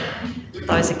hands.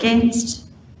 Those against?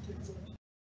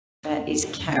 That is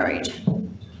carried.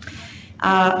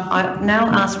 I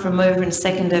now ask for a mover and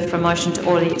seconder for a motion to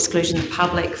order the exclusion of the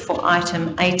public for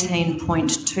item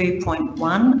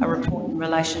 18.2.1, a report in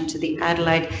relation to the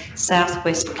Adelaide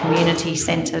Southwest Community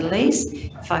Centre lease.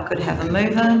 If I could have a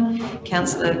mover,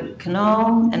 Councillor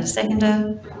Knoll, and a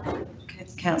seconder,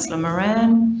 Councillor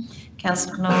Moran.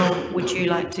 Councillor Knoll, would you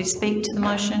like to speak to the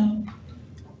motion?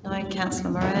 No.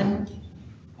 Councillor Moran?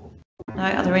 No.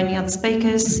 Are there any other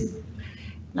speakers?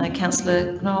 No.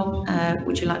 Councillor Knoll,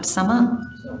 would you like to sum up?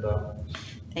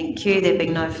 Thank you. There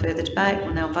being no further debate,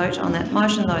 we'll now vote on that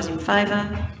motion. Those in favour?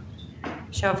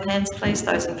 Show of hands, please.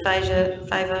 Those in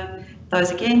favour?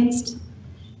 Those against?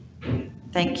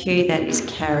 Thank you. That is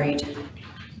carried.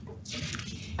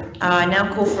 I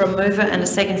now call for a mover and a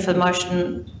second for the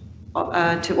motion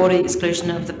to order the exclusion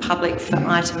of the public for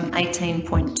item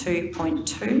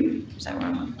 18.2.2. Is that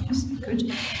right? Yes,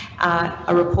 good.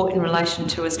 A report in relation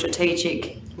to a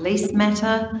strategic lease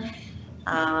matter.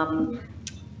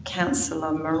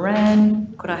 Councillor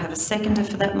Moran, could I have a seconder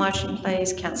for that motion,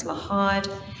 please? Councillor Hyde.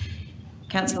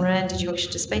 Councillor Moran, did you wish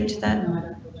to speak to that?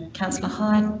 No. Councillor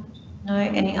Hyde? No.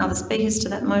 Any other speakers to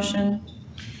that motion?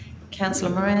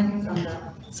 Councillor Moran?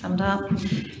 Summed up.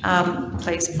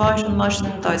 Please vote on the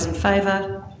motion. Those in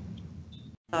favour?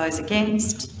 Those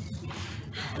against?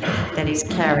 That is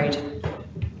carried.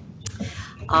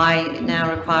 I now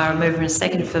require a mover and a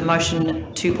second for the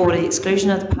motion to order the exclusion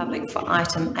of the public for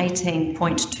item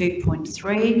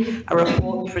 18.2.3, a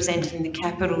report presenting the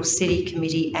Capital City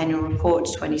Committee Annual Report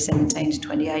 2017 to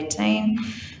 2018.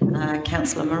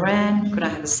 Councillor Moran, could I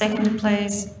have a seconder,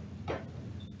 please?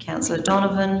 Councillor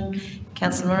Donovan.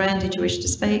 Councillor Moran, did you wish to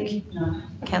speak? No.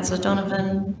 Councillor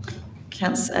Donovan.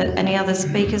 Any other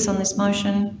speakers on this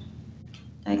motion?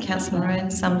 No. Councillor Moran,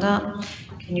 summed up.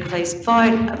 Can you please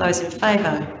vote? Those in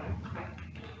favour?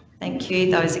 Thank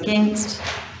you. Those against?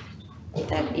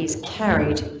 That is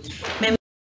carried.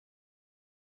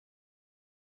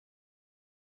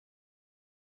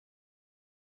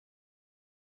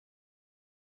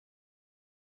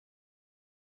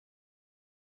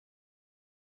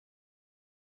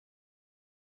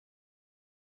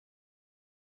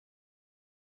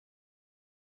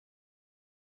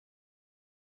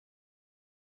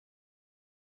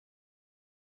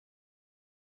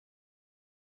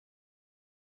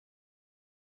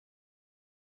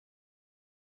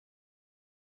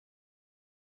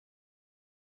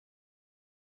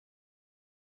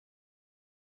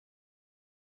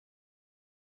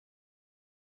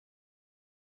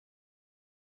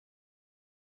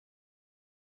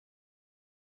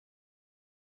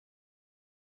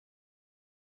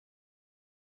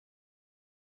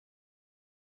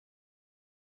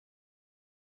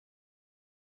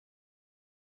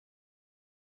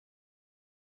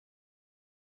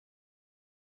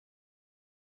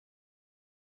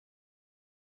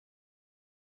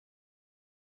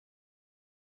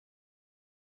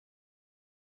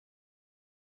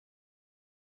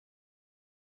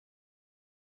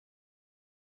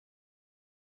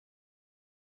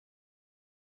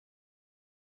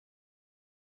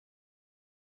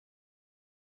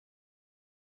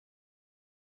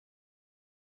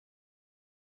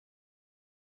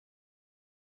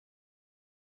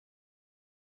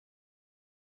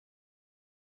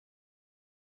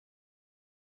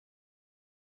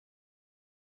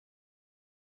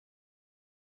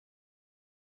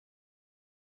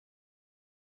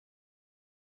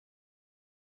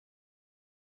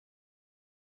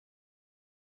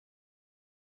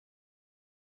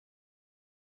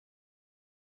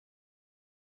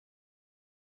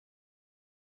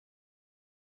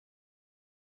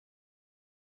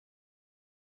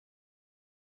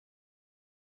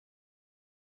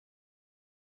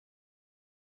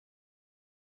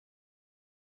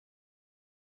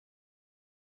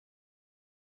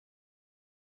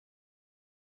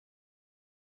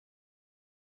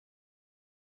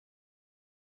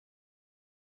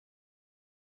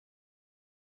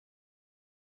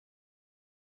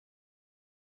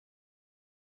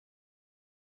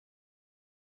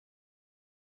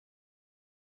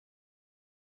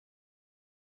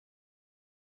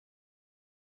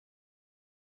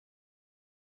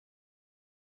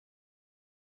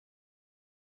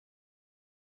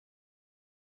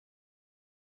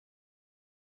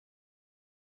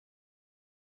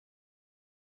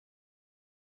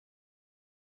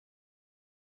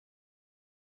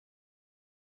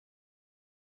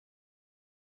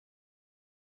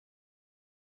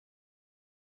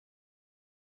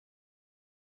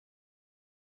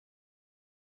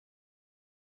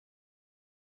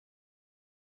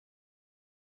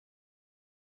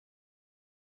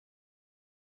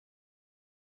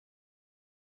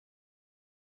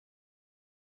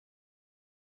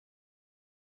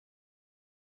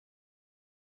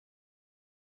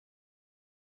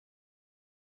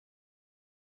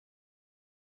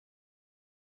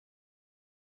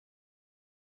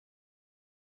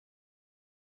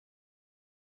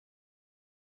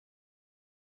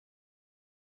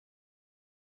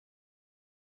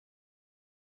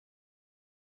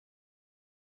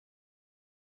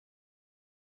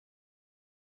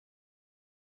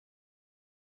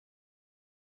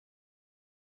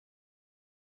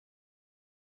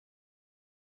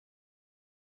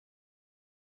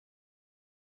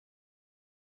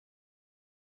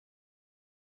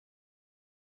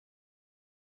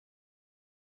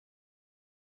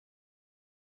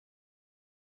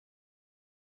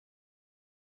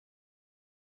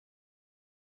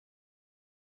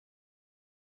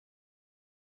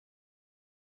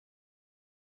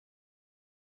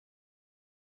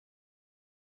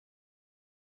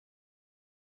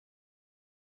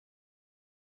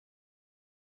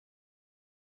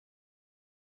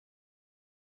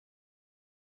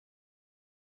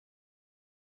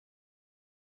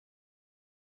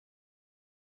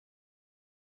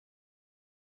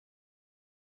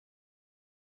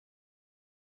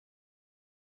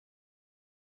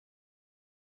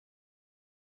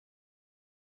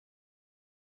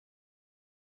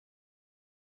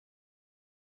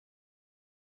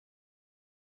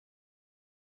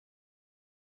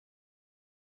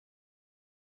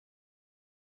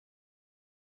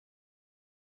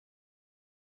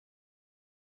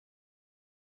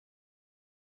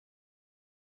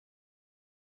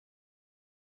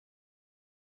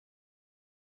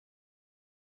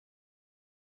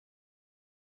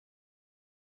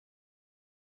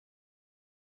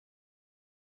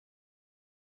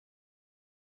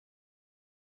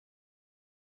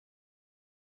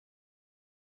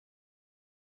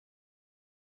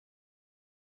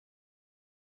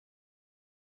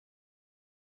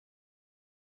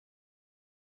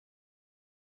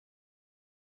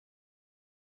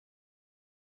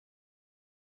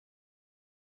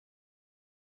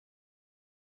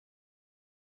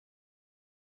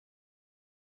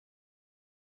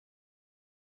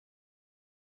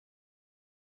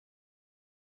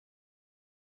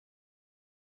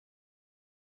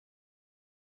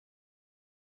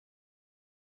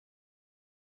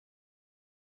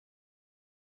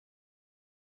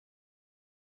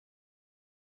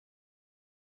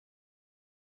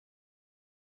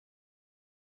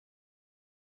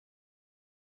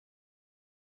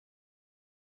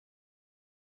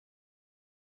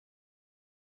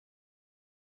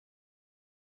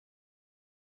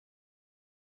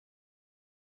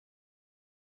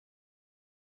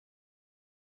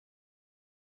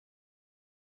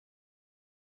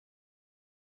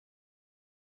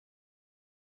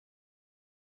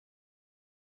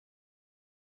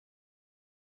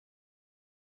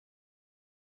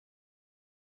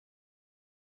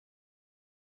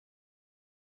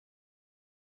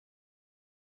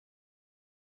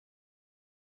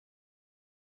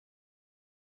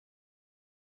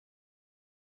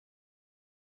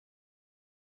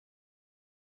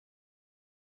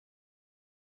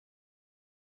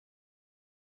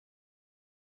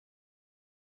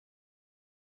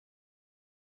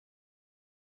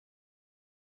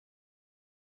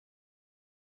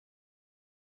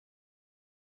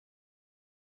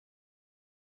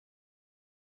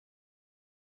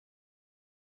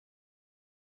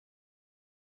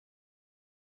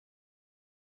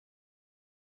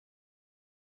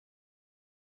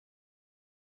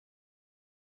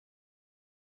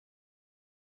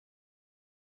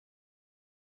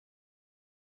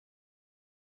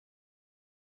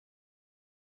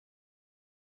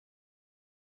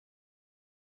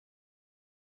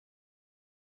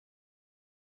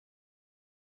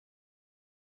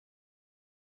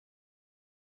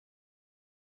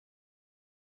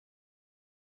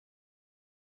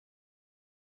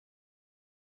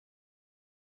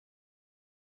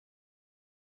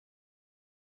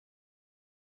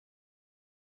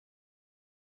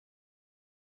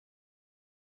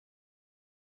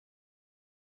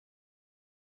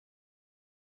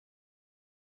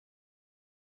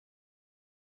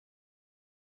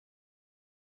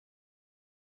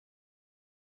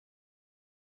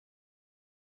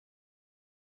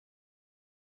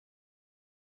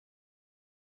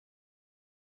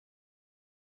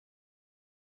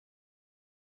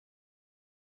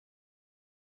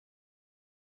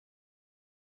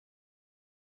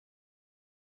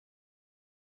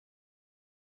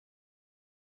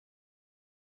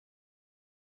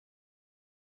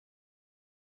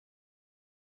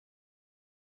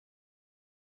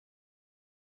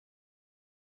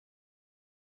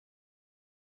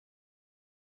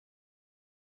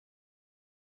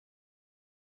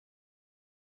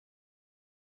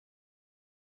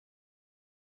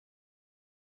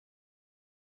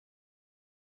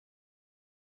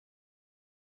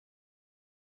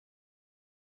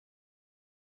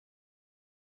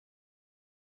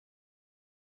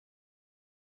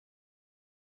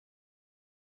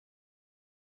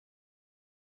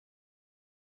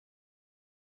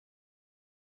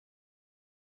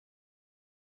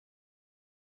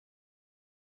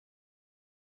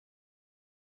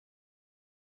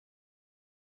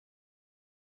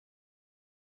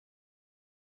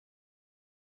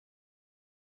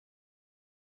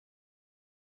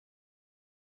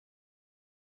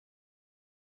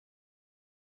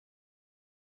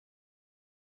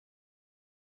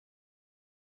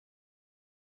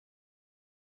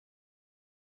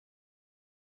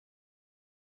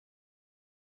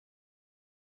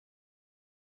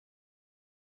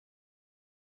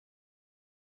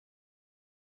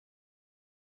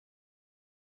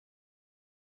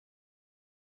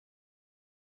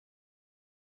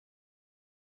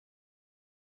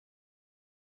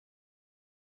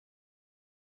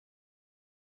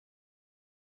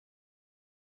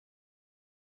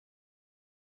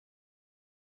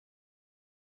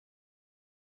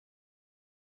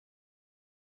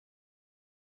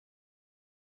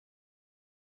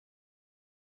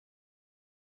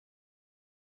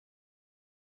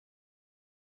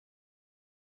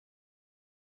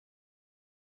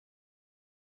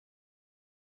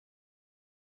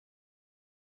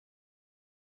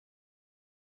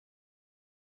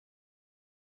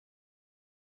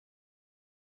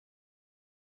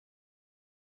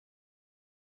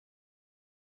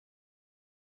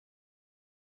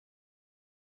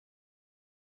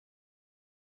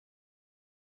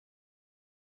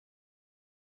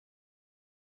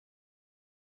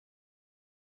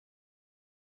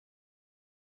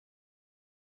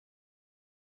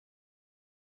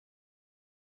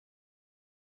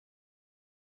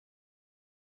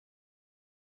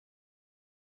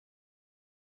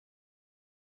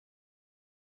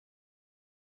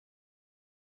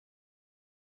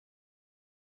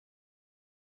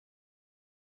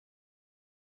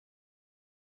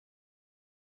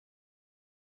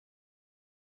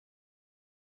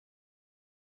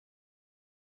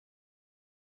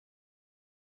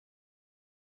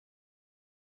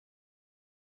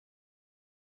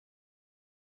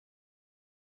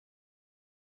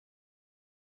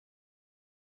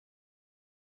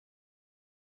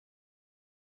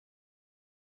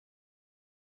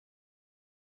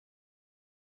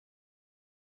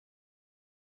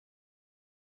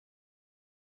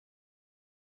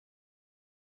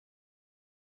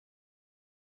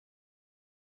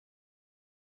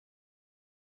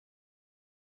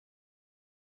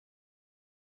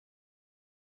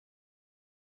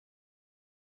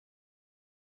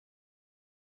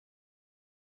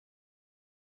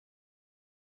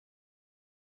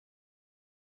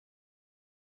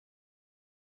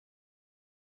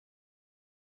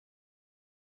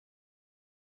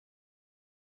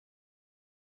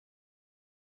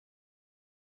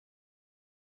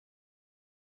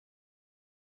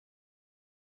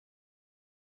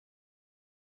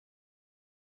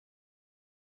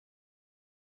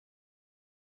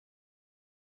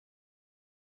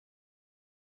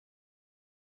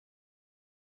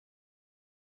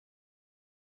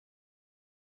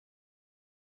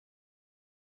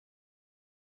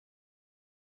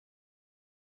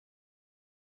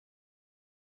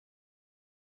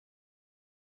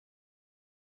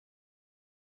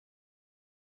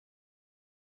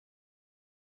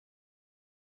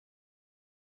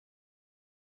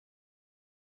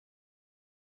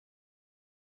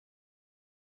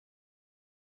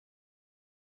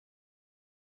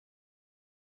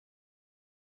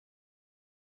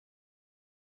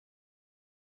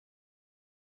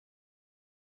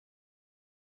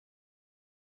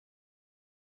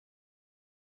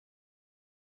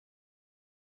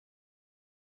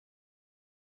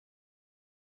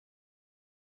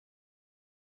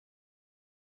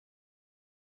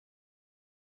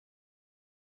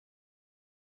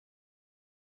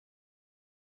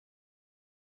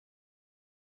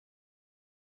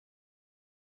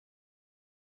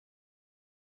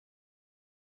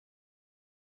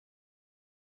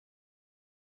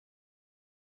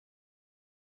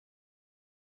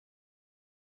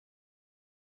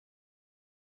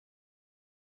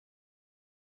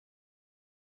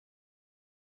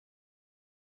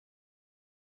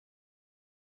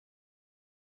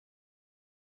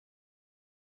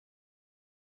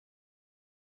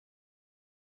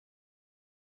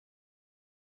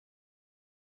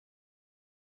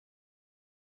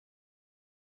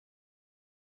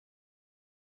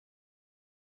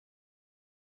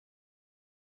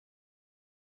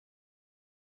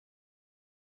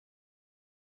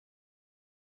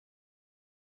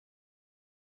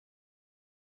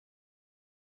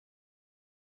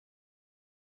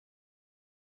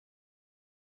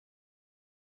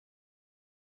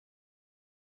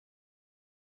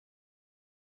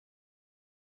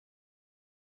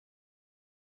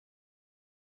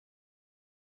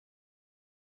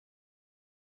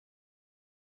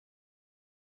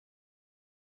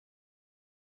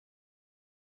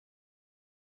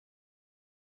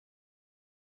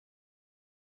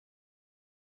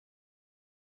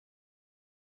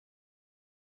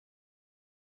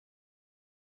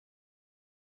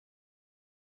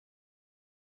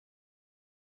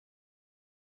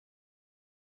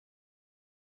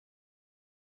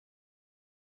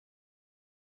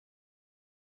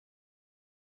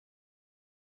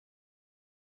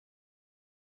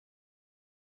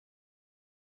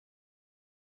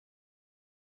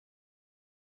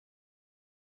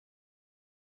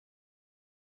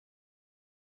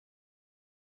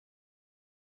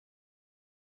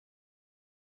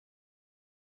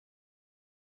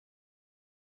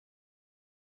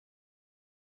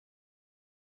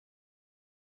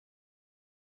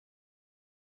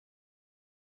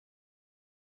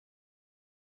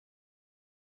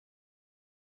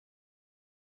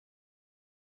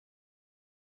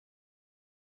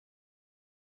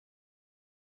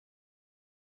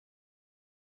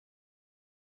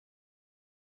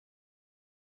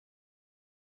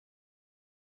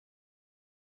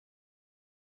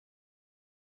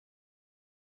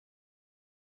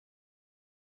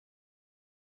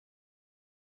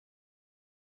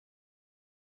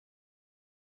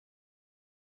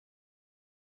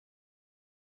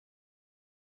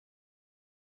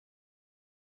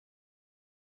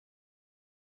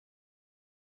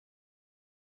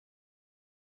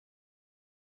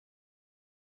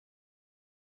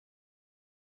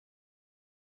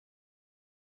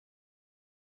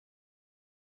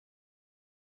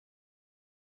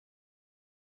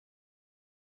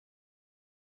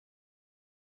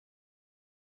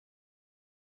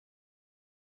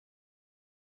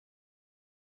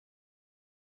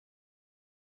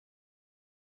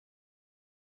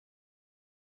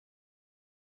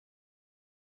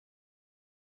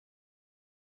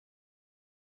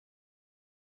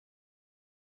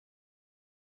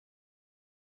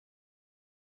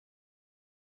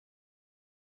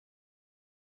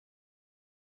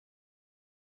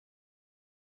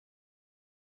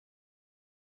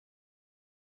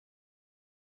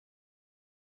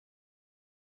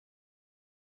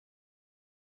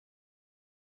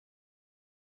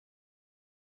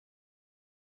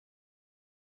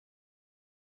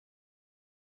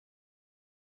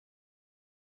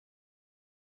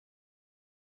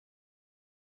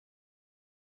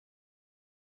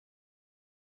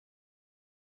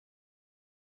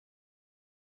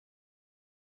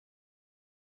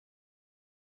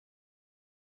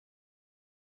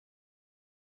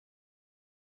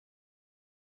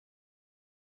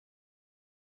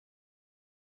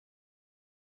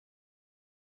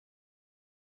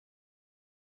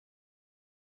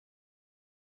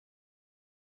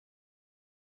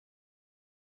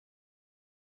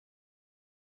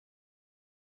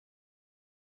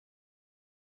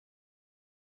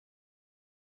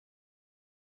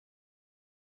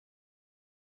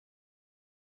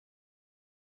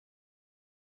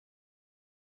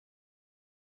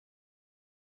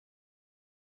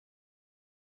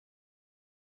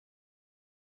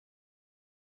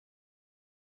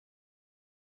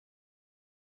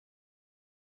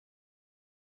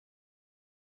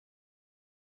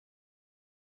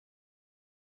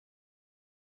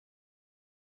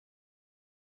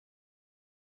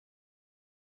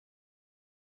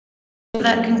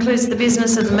 That concludes the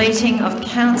business of the meeting of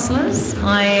councillors.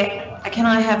 Can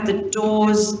I have the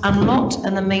doors unlocked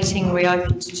and the meeting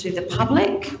reopened to the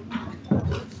public?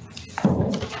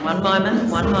 One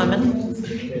moment.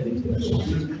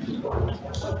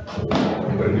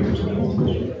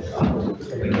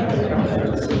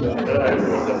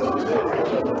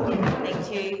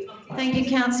 Thank you,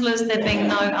 councillors. There being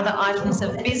no other items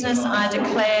of business, I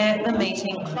declare the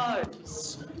meeting closed.